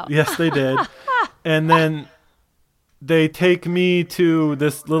 Wow. Yes, they did. And then they take me to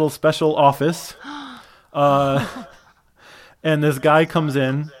this little special office. And this guy comes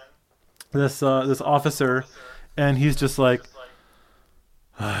in, this officer, and he's just like,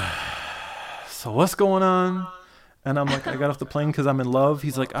 so what's going on? And I'm like, I got off the plane because I'm in love.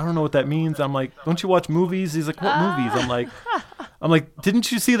 He's like, I don't know what that means. I'm like, don't you watch movies? He's like, what movies? I'm like,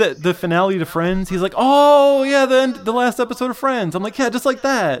 didn't you see the finale to Friends? He's like, oh yeah, the last episode of Friends. I'm like, yeah, just like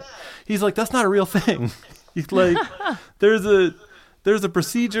that. He's like, that's not a real thing. He's like, there's a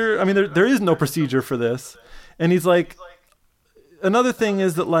procedure. I mean, there is no procedure for this. And he's like, another thing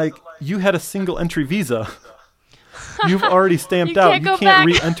is that like you had a single entry visa. You've already stamped out. You can't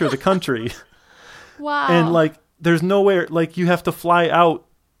re-enter the country. Wow. And like, there's nowhere, like you have to fly out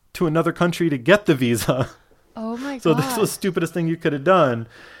to another country to get the visa. Oh my God. So this was the stupidest thing you could have done.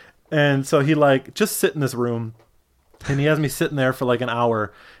 And so he like, just sit in this room, and he has me sitting there for like an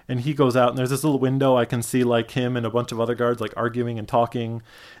hour, and he goes out, and there's this little window. I can see like him and a bunch of other guards like arguing and talking.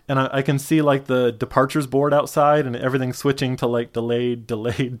 And I can see like the departures board outside, and everything's switching to like delayed.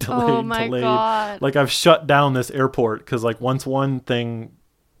 Oh my God. Like I've shut down this airport because like once one thing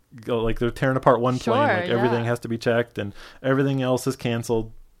like they're tearing apart one plane, like everything has to be checked and everything else is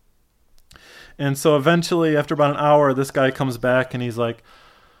canceled. And so eventually after about an hour, this guy comes back and he's like,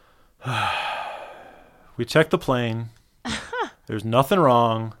 we checked the plane. There's nothing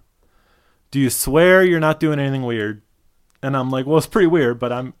wrong. Do you swear you're not doing anything weird? And I'm like, well, it's pretty weird,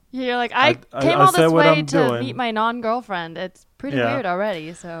 but You're like, I came all said this what way I'm to doing. meet my non-girlfriend. It's pretty weird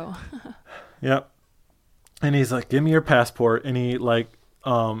already, so. Yep. And he's like, give me your passport. And he like,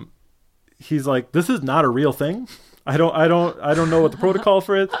 he's like, this is not a real thing. I don't know what the protocol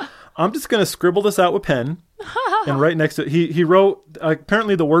for it. I'm just going to scribble this out with pen. And right next to it, he wrote,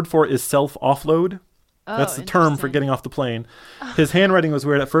 apparently the word for it is self-offload. Oh, That's the term for interesting. getting off the plane. His handwriting was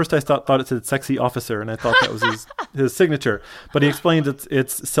weird. At first, I thought it said "sexy officer," and I thought that was his signature. But he explains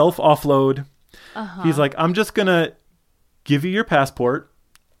it's self offload. He's like, I'm just gonna give you your passport,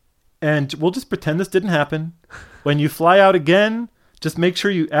 and we'll just pretend this didn't happen. When you fly out again, just make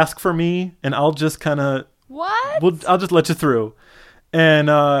sure you ask for me, and I'll just kind of What? I'll just let you through. And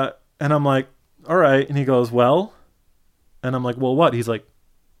I'm like, all right. And he goes, well, and I'm like, well, what? He's like,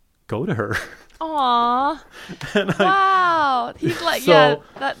 go to her. Aw. And Wow. He's like, So- yeah.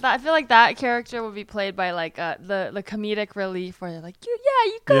 That I feel like that character would be played by like the comedic relief where they're like, you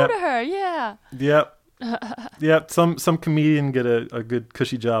go Yep. to her, yeah. Yep. Yep. Some comedian get a good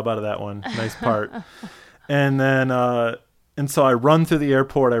cushy job out of that one. Nice part. And then and so I run through the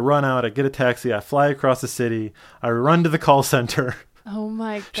airport, I run out, I get a taxi, I fly across the city, I run to the call center. Oh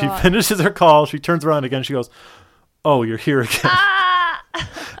my god. She finishes her call, she turns around again, she goes, "Oh, you're here again." Ah!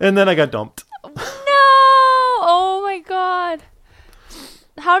 And then I got dumped. No! Oh my god.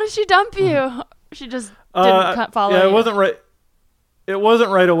 How did she dump you? She just didn't follow yeah, you. it wasn't right. It wasn't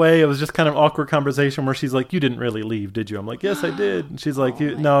right away. It was just kind of awkward conversation where she's like, "You didn't really leave, did you?" I'm like, "Yes, I did." And she's like,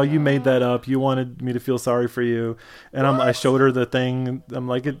 you made that up. You wanted me to feel sorry for you." And I showed her the thing. I'm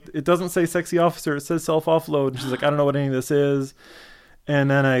like, it doesn't say sexy officer. It says self offload. And she's like, "I don't know what any of this is."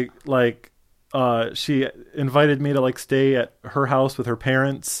 And then she invited me to like stay at her house with her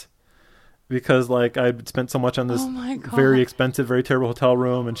parents because like I'd spent so much on this Oh my God. very expensive, very terrible hotel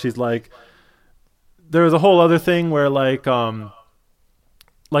room. And she's like, there was a whole other thing where like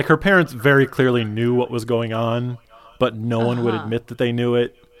her parents very clearly knew what was going on, but no one would admit that they knew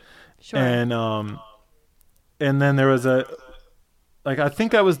it. Sure. And then there was I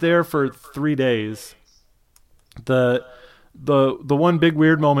think I was there for 3 days. The one big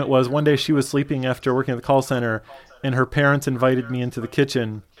weird moment was one day she was sleeping after working at the call center, and her parents invited me into the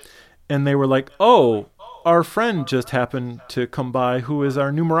kitchen, and they were like, "Oh, our friend just happened to come by, who is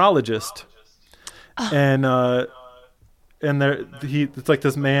our numerologist," and it's like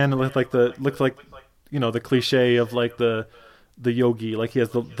this man looks like the cliche of like the yogi, like he has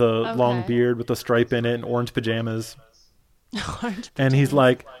the long Okay. beard with the stripe in it and orange pajamas. Orange And he's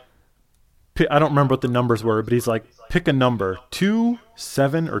like, I don't remember what the numbers were, but he's like, pick a number, 2,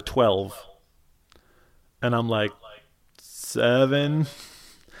 7, or 12. And I'm like, 7.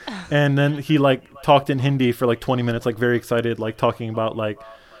 And then he like talked in Hindi for like 20 minutes, like very excited, like talking about like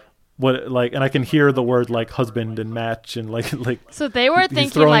what, like, and I can hear the word like husband and match and like So they were he's thinking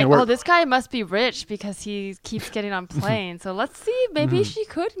throwing like, a word- oh, this guy must be rich because he keeps getting on planes. So let's see, maybe she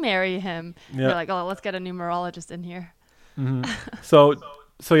could marry him. Yeah. They're like, oh, let's get a numerologist in here. So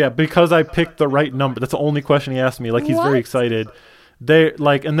yeah, because I picked the right number. That's the only question he asked me. Like he's What? very excited. They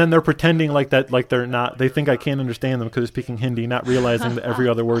like, and then they're pretending like that, like they're not. They think I can't understand them because they're speaking Hindi, not realizing that every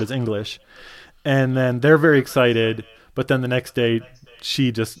other word is English. And then they're very excited. But then the next day,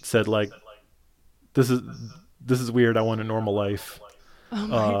 she just said like, "This is weird. I want a normal life. Oh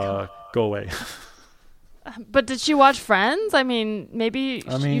my God. Go away." But did she watch Friends? I mean, maybe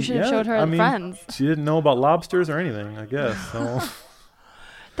you should have showed her Friends. She didn't know about lobsters or anything, I guess. So.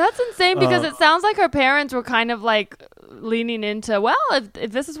 That's insane because it sounds like her parents were kind of like leaning into, well,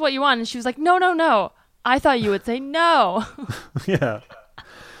 if this is what you want. And she was like, no. I thought you would say no. Yeah.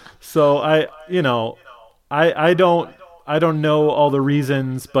 So I don't know all the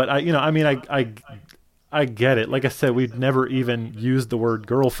reasons, but I get it. Like I said, we'd never even used the word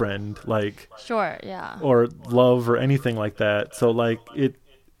girlfriend, like, Sure, yeah. or love or anything like that. So like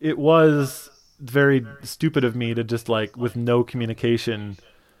it was very stupid of me to just like with no communication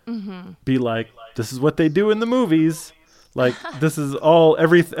be like, this is what they do in the movies. Like this is all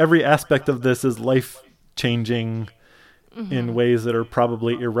every aspect of this is life changing in ways that are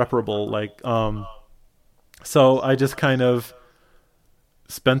probably irreparable. Like so I just kind of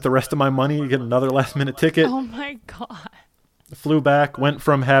spent the rest of my money to get another last minute ticket. Oh my God. Flew back, went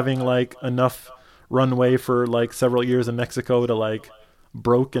from having like enough runway for like several years in Mexico to like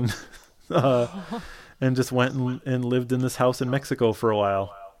broke and and just went and lived in this house in Mexico for a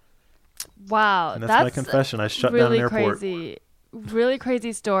while. Wow. And that's my confession. I shut down an airport. Really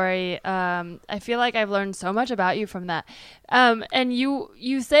crazy story. I feel like I've learned so much about you from that. And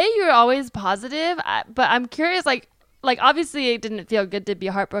you say you're always positive, but I'm curious, like obviously it didn't feel good to be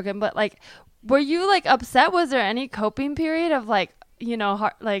heartbroken, but like, were you like upset? Was there any coping period of like,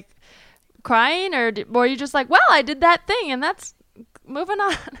 like crying, or were you just like, well, I did that thing and that's moving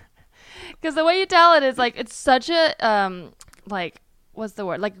on? Because the way you tell it is like, it's such a, like, what's the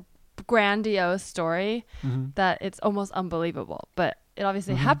word? Like grandiose story that it's almost unbelievable, but it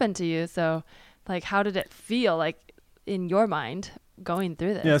obviously happened to you. So like, how did it feel like in your mind going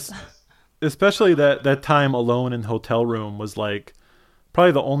through this? Yes. especially that time alone in the hotel room was like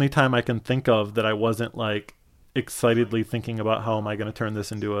probably the only time I can think of that I wasn't like excitedly thinking about how am I going to turn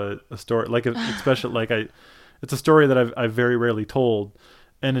this into a story. Like especially like it's a story that I've very rarely told.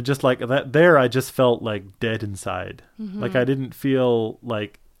 And it just like that there, I just felt like dead inside. Mm-hmm. Like I didn't feel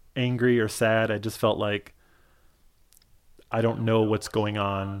like angry or sad. I just felt like I don't know what's going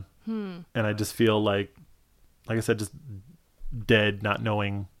on. And I just feel like I said, just dead, not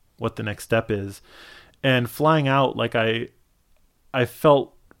knowing what the next step is. And flying out, like I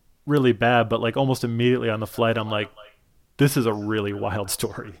felt really bad, but like almost immediately on the flight, I'm like, this is a really wild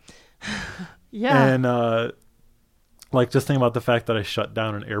story. Yeah. And like just think about the fact that I shut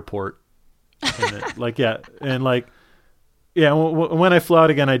down an airport. And it, like, yeah. And like, yeah, when I flew out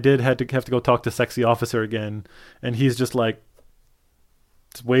again, I did have to go talk to Sexy Officer again. And he's just like,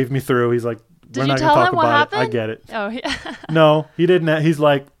 just waved me through. He's like, we're not going to talk about it. I get it. Oh, yeah. No, he didn't. He's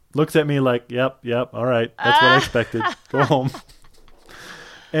like, looks at me like, yep, all right. That's what I expected. Go home.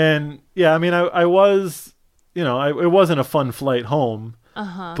 And yeah, I mean, I was, you know, it wasn't a fun flight home.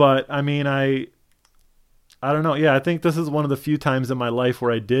 But I mean, I don't know. Yeah, I think this is one of the few times in my life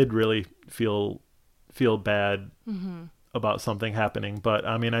where I did really feel bad about something happening. But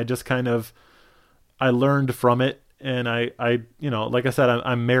I mean, I just kind of, I learned from it. And I you know, like I said,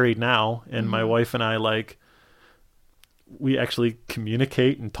 I'm married now, and my wife and I, like, we actually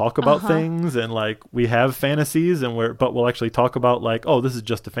communicate and talk about things, and like we have fantasies, and but we'll actually talk about like, oh, this is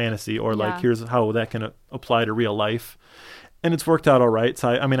just a fantasy, or like, here's how that can apply to real life. And it's worked out all right. So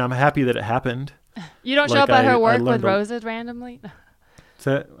I mean, I'm happy that it happened. You don't show up at her work with roses randomly?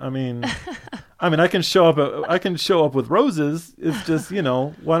 So, I mean, I can show up with roses. It's just, you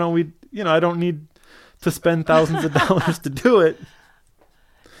know, why don't we, you know, I don't need to spend thousands of dollars to do it.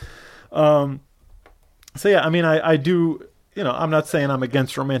 So yeah, I mean, I do, you know, I'm not saying I'm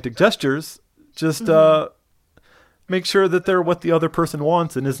against romantic gestures. Just make sure that they're what the other person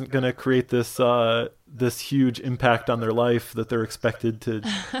wants and isn't going to create this this huge impact on their life that they're expected to,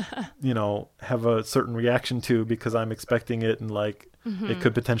 you know, have a certain reaction to because I'm expecting it, and like it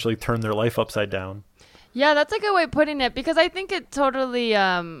could potentially turn their life upside down. Yeah, that's a good way of putting it, because I think it totally,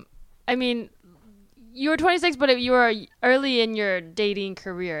 I mean, you were 26, but you were early in your dating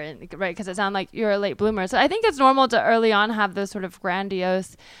career, right? Because it sounded like you're a late bloomer. So I think it's normal to early on have those sort of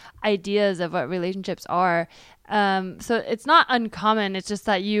grandiose ideas of what relationships are. So it's not uncommon. It's just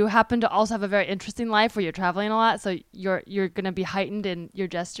that you happen to also have a very interesting life where you're traveling a lot. So you're going to be heightened in your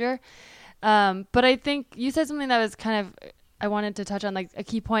gesture. But I think you said something that was kind of, I wanted to touch on, like a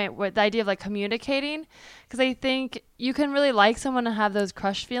key point with the idea of like communicating, because I think you can really like someone and have those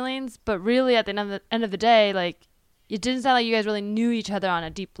crush feelings, but really at the end of the day, like it didn't sound like you guys really knew each other on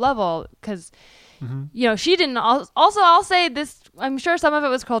a deep level, because you know, she didn't. Also, I'll say this, I'm sure some of it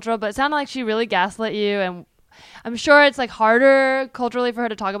was cultural, but it sounded like she really gaslit you, and I'm sure it's like harder culturally for her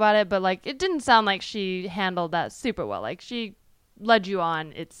to talk about it, but like it didn't sound like she handled that super well. Like she led you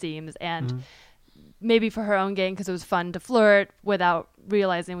on, it seems, and maybe for her own gain, because it was fun to flirt without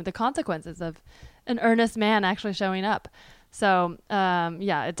realizing the consequences of an earnest man actually showing up. So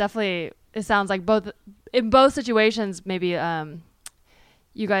yeah, it sounds like in both situations, maybe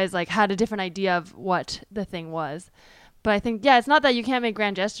you guys like had a different idea of what the thing was. But I think, yeah, it's not that you can't make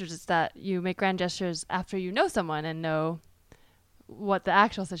grand gestures, it's that you make grand gestures after you know someone and know what the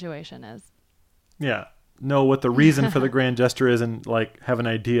actual situation is. Yeah. Know what the reason for the grand gesture is, and like have an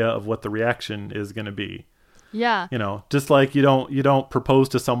idea of what the reaction is going to be. Yeah. You know, just like you don't propose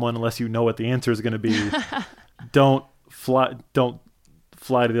to someone unless you know what the answer is going to be. Don't fly to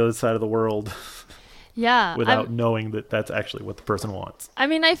the other side of the world. Yeah. without knowing that that's actually what the person wants. I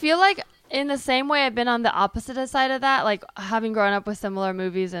mean, I feel like in the same way I've been on the opposite side of that, like having grown up with similar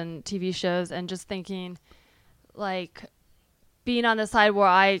movies and TV shows, and just thinking like being on the side where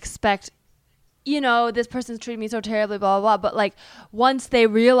I expect, you know, this person's treating me so terribly, blah, blah, blah. But like once they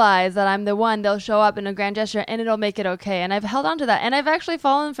realize that I'm the one, they'll show up in a grand gesture and it'll make it okay. And I've held on to that. And I've actually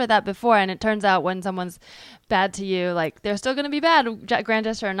fallen for that before. And it turns out when someone's bad to you, like they're still going to be bad, grand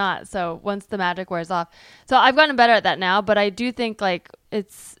gesture or not. So once the magic wears off. So I've gotten better at that now. But I do think like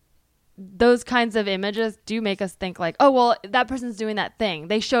it's, those kinds of images do make us think like, oh, well, that person's doing that thing.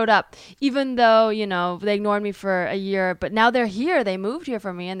 They showed up, even though, you know, they ignored me for a year, but now they're here. They moved here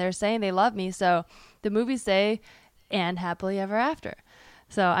for me and they're saying they love me. So the movies say, and happily ever after.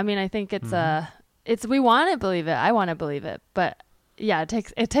 So, I mean, I think it's, we want to believe it. I want to believe it. But yeah,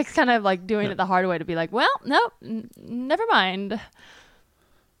 it takes kind of like doing it the hard way to be like, well, nope, never mind.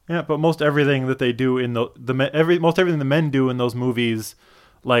 Yeah. But most everything that they do in most everything the men do in those movies,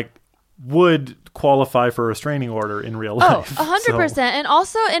 like, would qualify for a restraining order in real Oh, life. 100%. And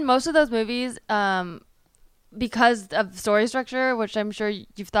also in most of those movies, because of story structure, which I'm sure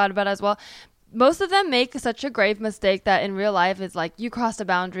you've thought about as well, most of them make such a grave mistake that in real life is like, you crossed a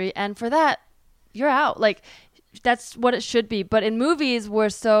boundary, and for that, you're out. Like, that's what it should be. But in movies, we're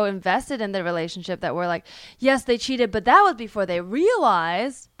so invested in the relationship that we're like, yes, they cheated, but that was before they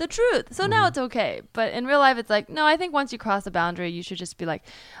realized the truth. So now it's okay. But in real life, it's like, no, I think once you cross a boundary, you should just be like,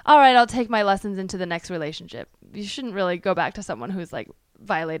 all right, I'll take my lessons into the next relationship. You shouldn't really go back to someone who's like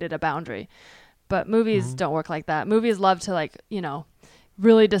violated a boundary. But movies don't work like that. Movies love to, like, you know,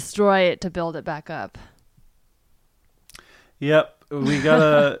 really destroy it to build it back up. Yep. We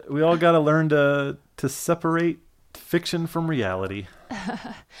all gotta learn to separate fiction from reality.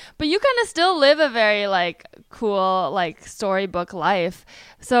 But you kind of still live a very like cool like storybook life.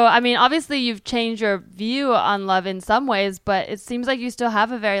 So I mean, obviously you've changed your view on love in some ways, but it seems like you still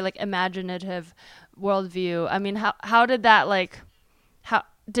have a very like imaginative worldview. I mean, how did that like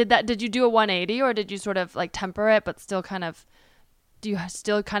did you do a 180, or did you sort of like temper it but still kind of do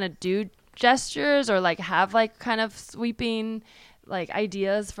gestures, or like have like kind of sweeping like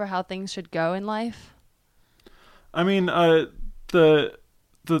ideas for how things should go in life? I mean, the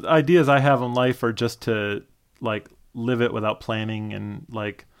ideas I have in life are just to like live it without planning and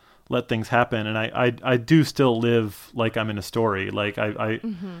like let things happen. And I do still live like I'm in a story. Like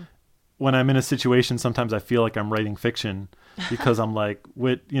when I'm in a situation, sometimes I feel like I'm writing fiction because I'm like,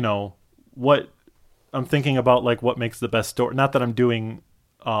 what I'm thinking about, like what makes the best story. Not that I'm doing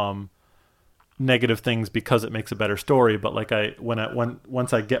negative things because it makes a better story, but like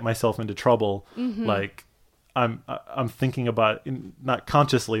once I get myself into trouble, like I'm thinking about it, not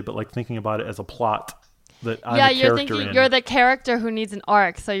consciously, but like thinking about it as a plot that I'm a you're character thinking in. You're the character who needs an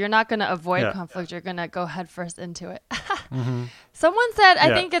arc, so you're not going to avoid conflict. You're going to go head first into it. Someone said,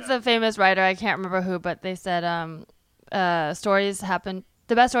 I think it's a famous writer, I can't remember who, but they said the best stories happen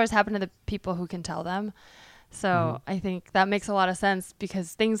to the people who can tell them. So I think that makes a lot of sense,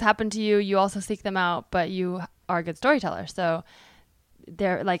 because things happen to you, you also seek them out, but you are a good storyteller. So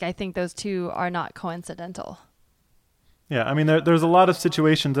they're like, I think those two are not coincidental. Yeah, I mean, there's a lot of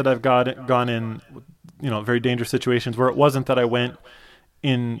situations that I've gone in, very dangerous situations where it wasn't that I went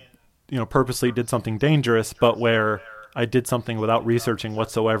in, purposely did something dangerous, but where I did something without researching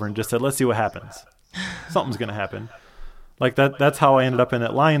whatsoever and just said, let's see what happens. Something's going to happen. Like that's how I ended up in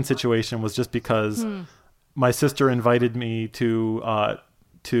that lion situation, was just because my sister invited me to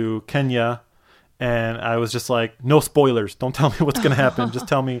Kenya, and I was just like, no spoilers. Don't tell me what's going to happen. Just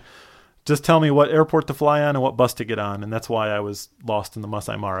tell me what airport to fly on and what bus to get on. And that's why I was lost in the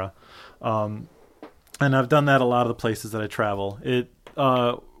Masai Mara. And I've done that a lot of the places that I travel.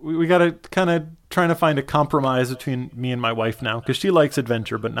 We got to kind of trying to find a compromise between me and my wife now, because she likes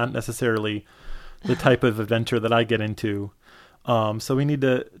adventure, but not necessarily the type of adventure that I get into. So we need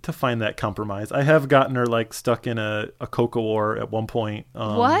to find that compromise. I have gotten her like stuck in a coca war at one point.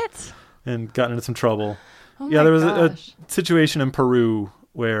 What? And gotten into some trouble. Oh yeah, there was a situation in Peru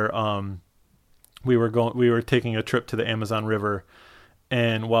where we were taking a trip to the Amazon River,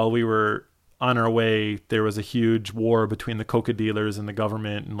 and while we were on our way, there was a huge war between the coca dealers and the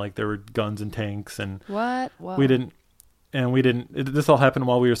government, and like there were guns and tanks, and what? Whoa. This all happened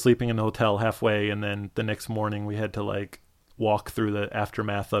while we were sleeping in the hotel halfway, and then the next morning we had to like walk through the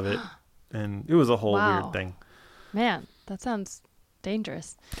aftermath of it, and it was a whole weird thing. Man, that sounds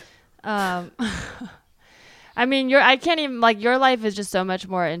dangerous. I mean, I can't even, like, your life is just so much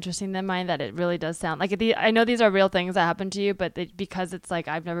more interesting than mine that it really does sound like I know these are real things that happen to you, but because it's like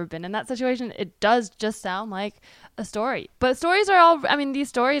I've never been in that situation, it does just sound like a story. But stories are these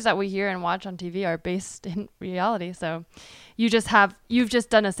stories that we hear and watch on TV are based in reality. So you've just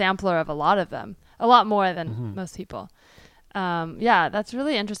done a sampler of a lot of them, a lot more than most people. Yeah, that's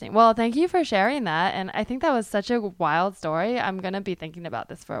really interesting. Well, thank you for sharing that. And I think that was such a wild story. I'm going to be thinking about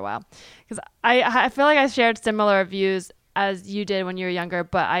this for a while, because I feel like I shared similar views as you did when you were younger,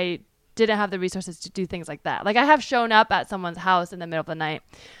 but I didn't have the resources to do things like that. Like, I have shown up at someone's house in the middle of the night.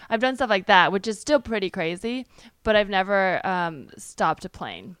 I've done stuff like that, which is still pretty crazy, but I've never stopped a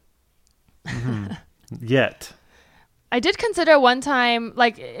plane. Yet. I did consider one time,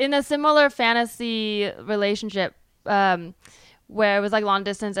 like in a similar fantasy relationship, where it was like long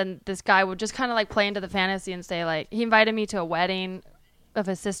distance, and this guy would just kind of like play into the fantasy and say, like, he invited me to a wedding of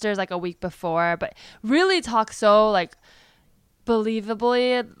his sister's like a week before, but really talk so like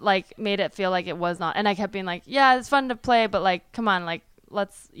believably, like made it feel like it was not. And I kept being like, yeah, it's fun to play, but like, come on, like,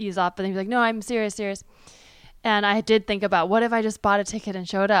 let's ease off. But then he was like, no, I'm serious. And I did think about, what if I just bought a ticket and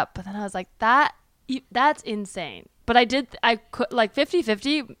showed up? But then I was like, that's insane. But I could, like,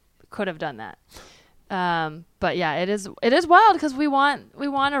 50-50 could have done that. But yeah, it is wild because we want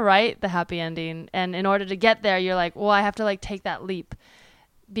to write the happy ending, and in order to get there, you're like, well, I have to like take that leap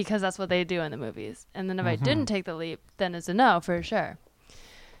because that's what they do in the movies. And then if I didn't take the leap, then it's a no for sure.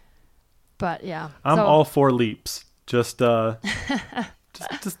 But yeah, I'm all for leaps. Just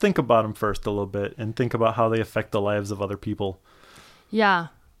just think about them first a little bit and think about how they affect the lives of other people. Yeah.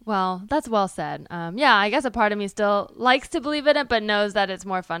 Well, that's well said. Yeah, I guess a part of me still likes to believe in it, but knows that it's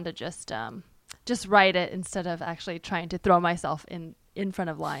more fun to just write it instead of actually trying to throw myself in front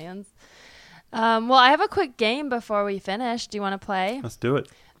of lions. Well, I have a quick game before we finish. Do you want to play? Let's do it.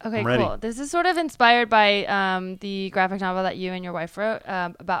 Okay, cool. This is sort of inspired by the graphic novel that you and your wife wrote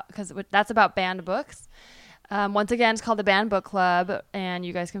because that's about banned books. Once again, it's called the Banned Book Club, and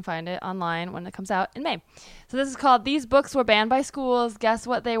you guys can find it online when it comes out in May. So this is called These Books Were Banned by Schools. Guess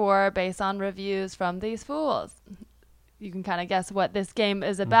what they were based on reviews from these fools. You can kind of guess what this game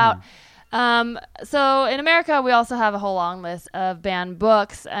is about. So in America, we also have a whole long list of banned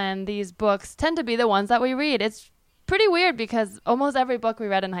books, and these books tend to be the ones that we read. It's pretty weird because almost every book we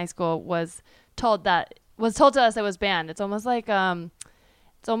read in high school was told to us it was banned. It's almost like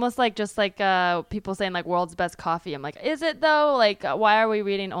just like people saying like world's best coffee. I'm like, is it though? Like, why are we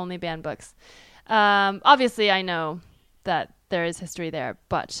reading only banned books? Obviously, I know that there is history there,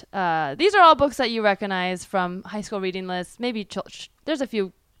 but these are all books that you recognize from high school reading lists. Maybe there's a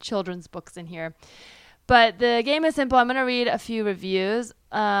few children's books in here, but the game is simple. I'm going to read a few reviews.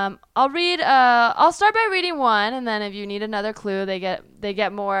 I'll start by reading one, and then if you need another clue, they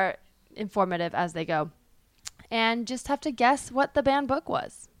get more informative as they go. And just have to guess what the banned book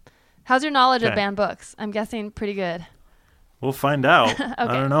was. How's your knowledge of banned books? I'm guessing pretty good. We'll find out. Okay. I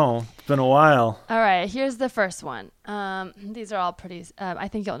don't know. It's been a while. All right. Here's the first one. These are all pretty... I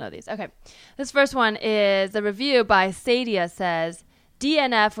think you'll know these. Okay. This first one is a review by Sadia says,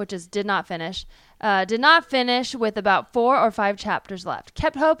 DNF, which is did not finish with about 4 or 5 chapters left.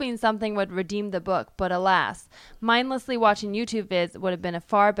 Kept hoping something would redeem the book, but alas, mindlessly watching YouTube vids would have been a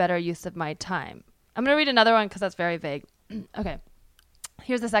far better use of my time. I'm going to read another one because that's very vague. Okay.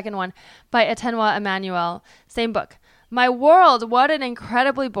 Here's the second one by Atenwa Emmanuel. Same book. My world, what an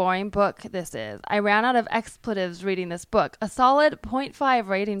incredibly boring book this is. I ran out of expletives reading this book. A solid 0.5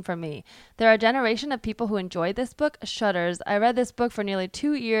 rating from me. There are a generation of people who enjoyed this book. Shudders. I read this book for nearly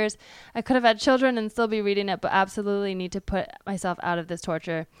 2 years. I could have had children and still be reading it, but absolutely need to put myself out of this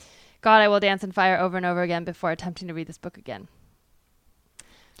torture. God, I will dance in fire over and over again before attempting to read this book again.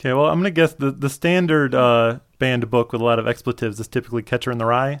 Okay, well, I'm going to guess the standard banned book with a lot of expletives is typically Catcher in the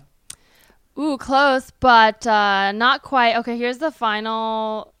Rye. Ooh, close, but not quite. Okay, here's the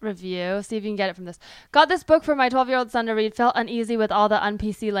final review. See if you can get it from this. Got this book for my 12-year-old son to read. Felt uneasy with all the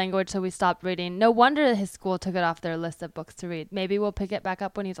un-PC language, so we stopped reading. No wonder his school took it off their list of books to read. Maybe we'll pick it back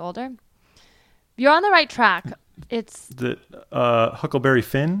up when he's older. You're on the right track. It's the Huckleberry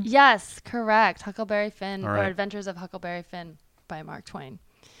Finn? Yes, correct. Huckleberry Finn, right. Or Adventures of Huckleberry Finn by Mark Twain.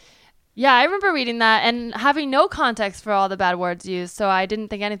 Yeah, I remember reading that and having no context for all the bad words used, so I didn't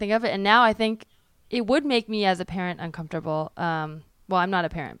think anything of it. And now I think it would make me as a parent uncomfortable. Well, I'm not a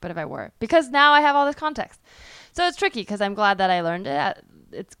parent, but if I were. Because now I have all this context. So it's tricky because I'm glad that I learned it.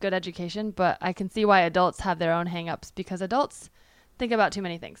 It's good education, but I can see why adults have their own hang-ups because adults think about too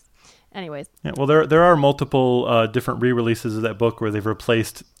many things. Anyways. Yeah, well, there are multiple different re-releases of that book where they've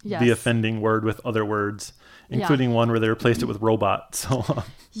replaced the offending word with other words, including one where they replaced it with robot. So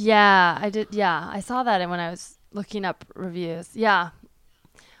yeah, I did. Yeah, I saw that when I was looking up reviews. Yeah.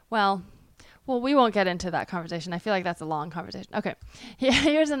 Well, we won't get into that conversation. I feel like that's a long conversation. Okay.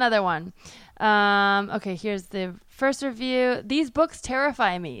 Here's another one. Okay, here's the first review. These books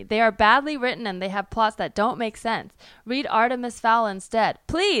terrify me. They are badly written and they have plots that don't make sense. Read Artemis Fowl instead.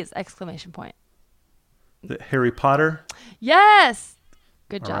 Please! Exclamation point. Harry Potter? Yes!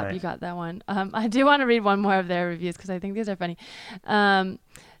 Good job. Right. You got that one. I do want to read one more of their reviews because I think these are funny.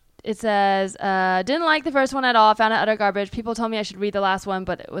 It says, didn't like the first one at all. Found it utter garbage. People told me I should read the last one,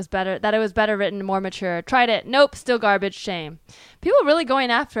 but it was better written, more mature. Tried it. Nope. Still garbage. Shame. People really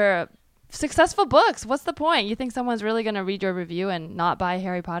going after successful books. What's the point? You think someone's really going to read your review and not buy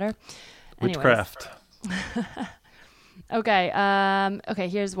Harry Potter? Witchcraft. Okay. Okay,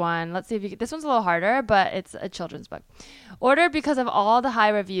 here's one. Let's see if you this one's a little harder, but it's a children's book. Ordered because of all the high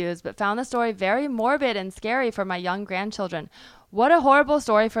reviews, but found the story very morbid and scary for my young grandchildren. What a horrible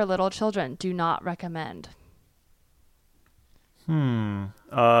story for little children. Do not recommend. Where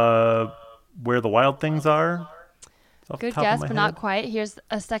the Wild Things Are? Good guess, but not quite. Here's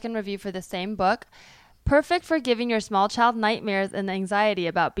a second review for the same book. Perfect for giving your small child nightmares and anxiety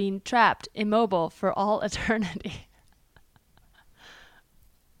about being trapped, immobile for all eternity.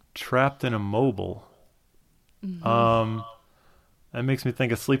 Trapped in a Mobile. That makes me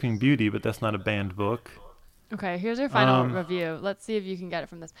think of Sleeping Beauty, but that's not a banned book. Okay, here's your final review. Let's see if you can get it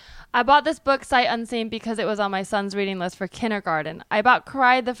from this. I bought this book sight unseen because it was on my son's reading list for kindergarten. I about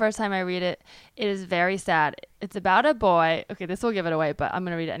cried the first time I read it. It is very sad. It's about a boy. Okay, this will give it away, but I'm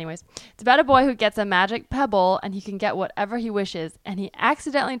going to read it anyways. It's about a boy who gets a magic pebble and he can get whatever he wishes, and he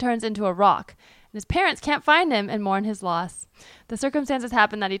accidentally turns into a rock. And his parents can't find him and mourn his loss. The circumstances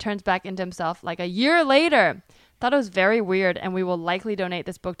happen that he turns back into himself like a year later. Thought it was very weird, and we will likely donate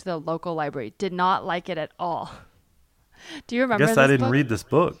this book to the local library. Did not like it at all. Do you remember I guess this I didn't book? read this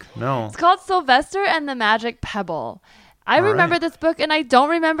book. No. It's called Sylvester and the Magic Pebble. I remember this book, and I don't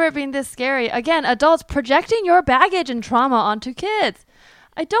remember it being this scary. Again, adults projecting your baggage and trauma onto kids.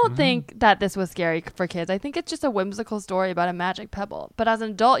 I don't think that this was scary for kids. I think it's just a whimsical story about a magic pebble. But as an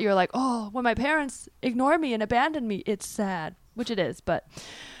adult, you're like, oh, when my parents ignore me and abandon me, it's sad. Which it is, but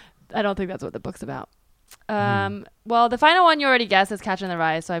I don't think that's what the book's about. Well, the final one you already guessed is Catcher in the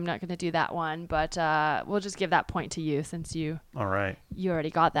Rye, so I'm not going to do that one, but we'll just give that point to you since you already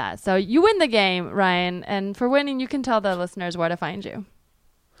got that. So you win the game, Ryan, and for winning, you can tell the listeners where to find you.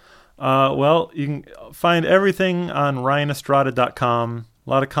 Well, you can find everything on RyanEstrada.com. A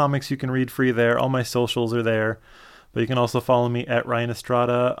lot of comics you can read free there. All my socials are there, but you can also follow me at Ryan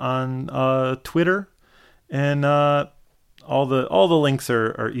Estrada on Twitter, and all the links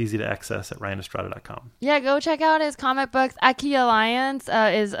are easy to access at RyanEstrada.com. Yeah, go check out his comic books. Aki Alliance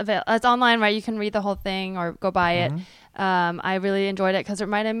is available. It's online, right? You can read the whole thing or go buy it. I really enjoyed it because it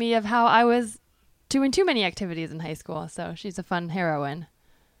reminded me of how I was doing too many activities in high school. So she's a fun heroine.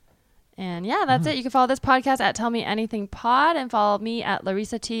 And yeah, that's it. You can follow this podcast at Tell Me Anything Pod and follow me at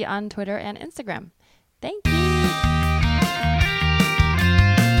Larissa T on Twitter and Instagram. Thanks.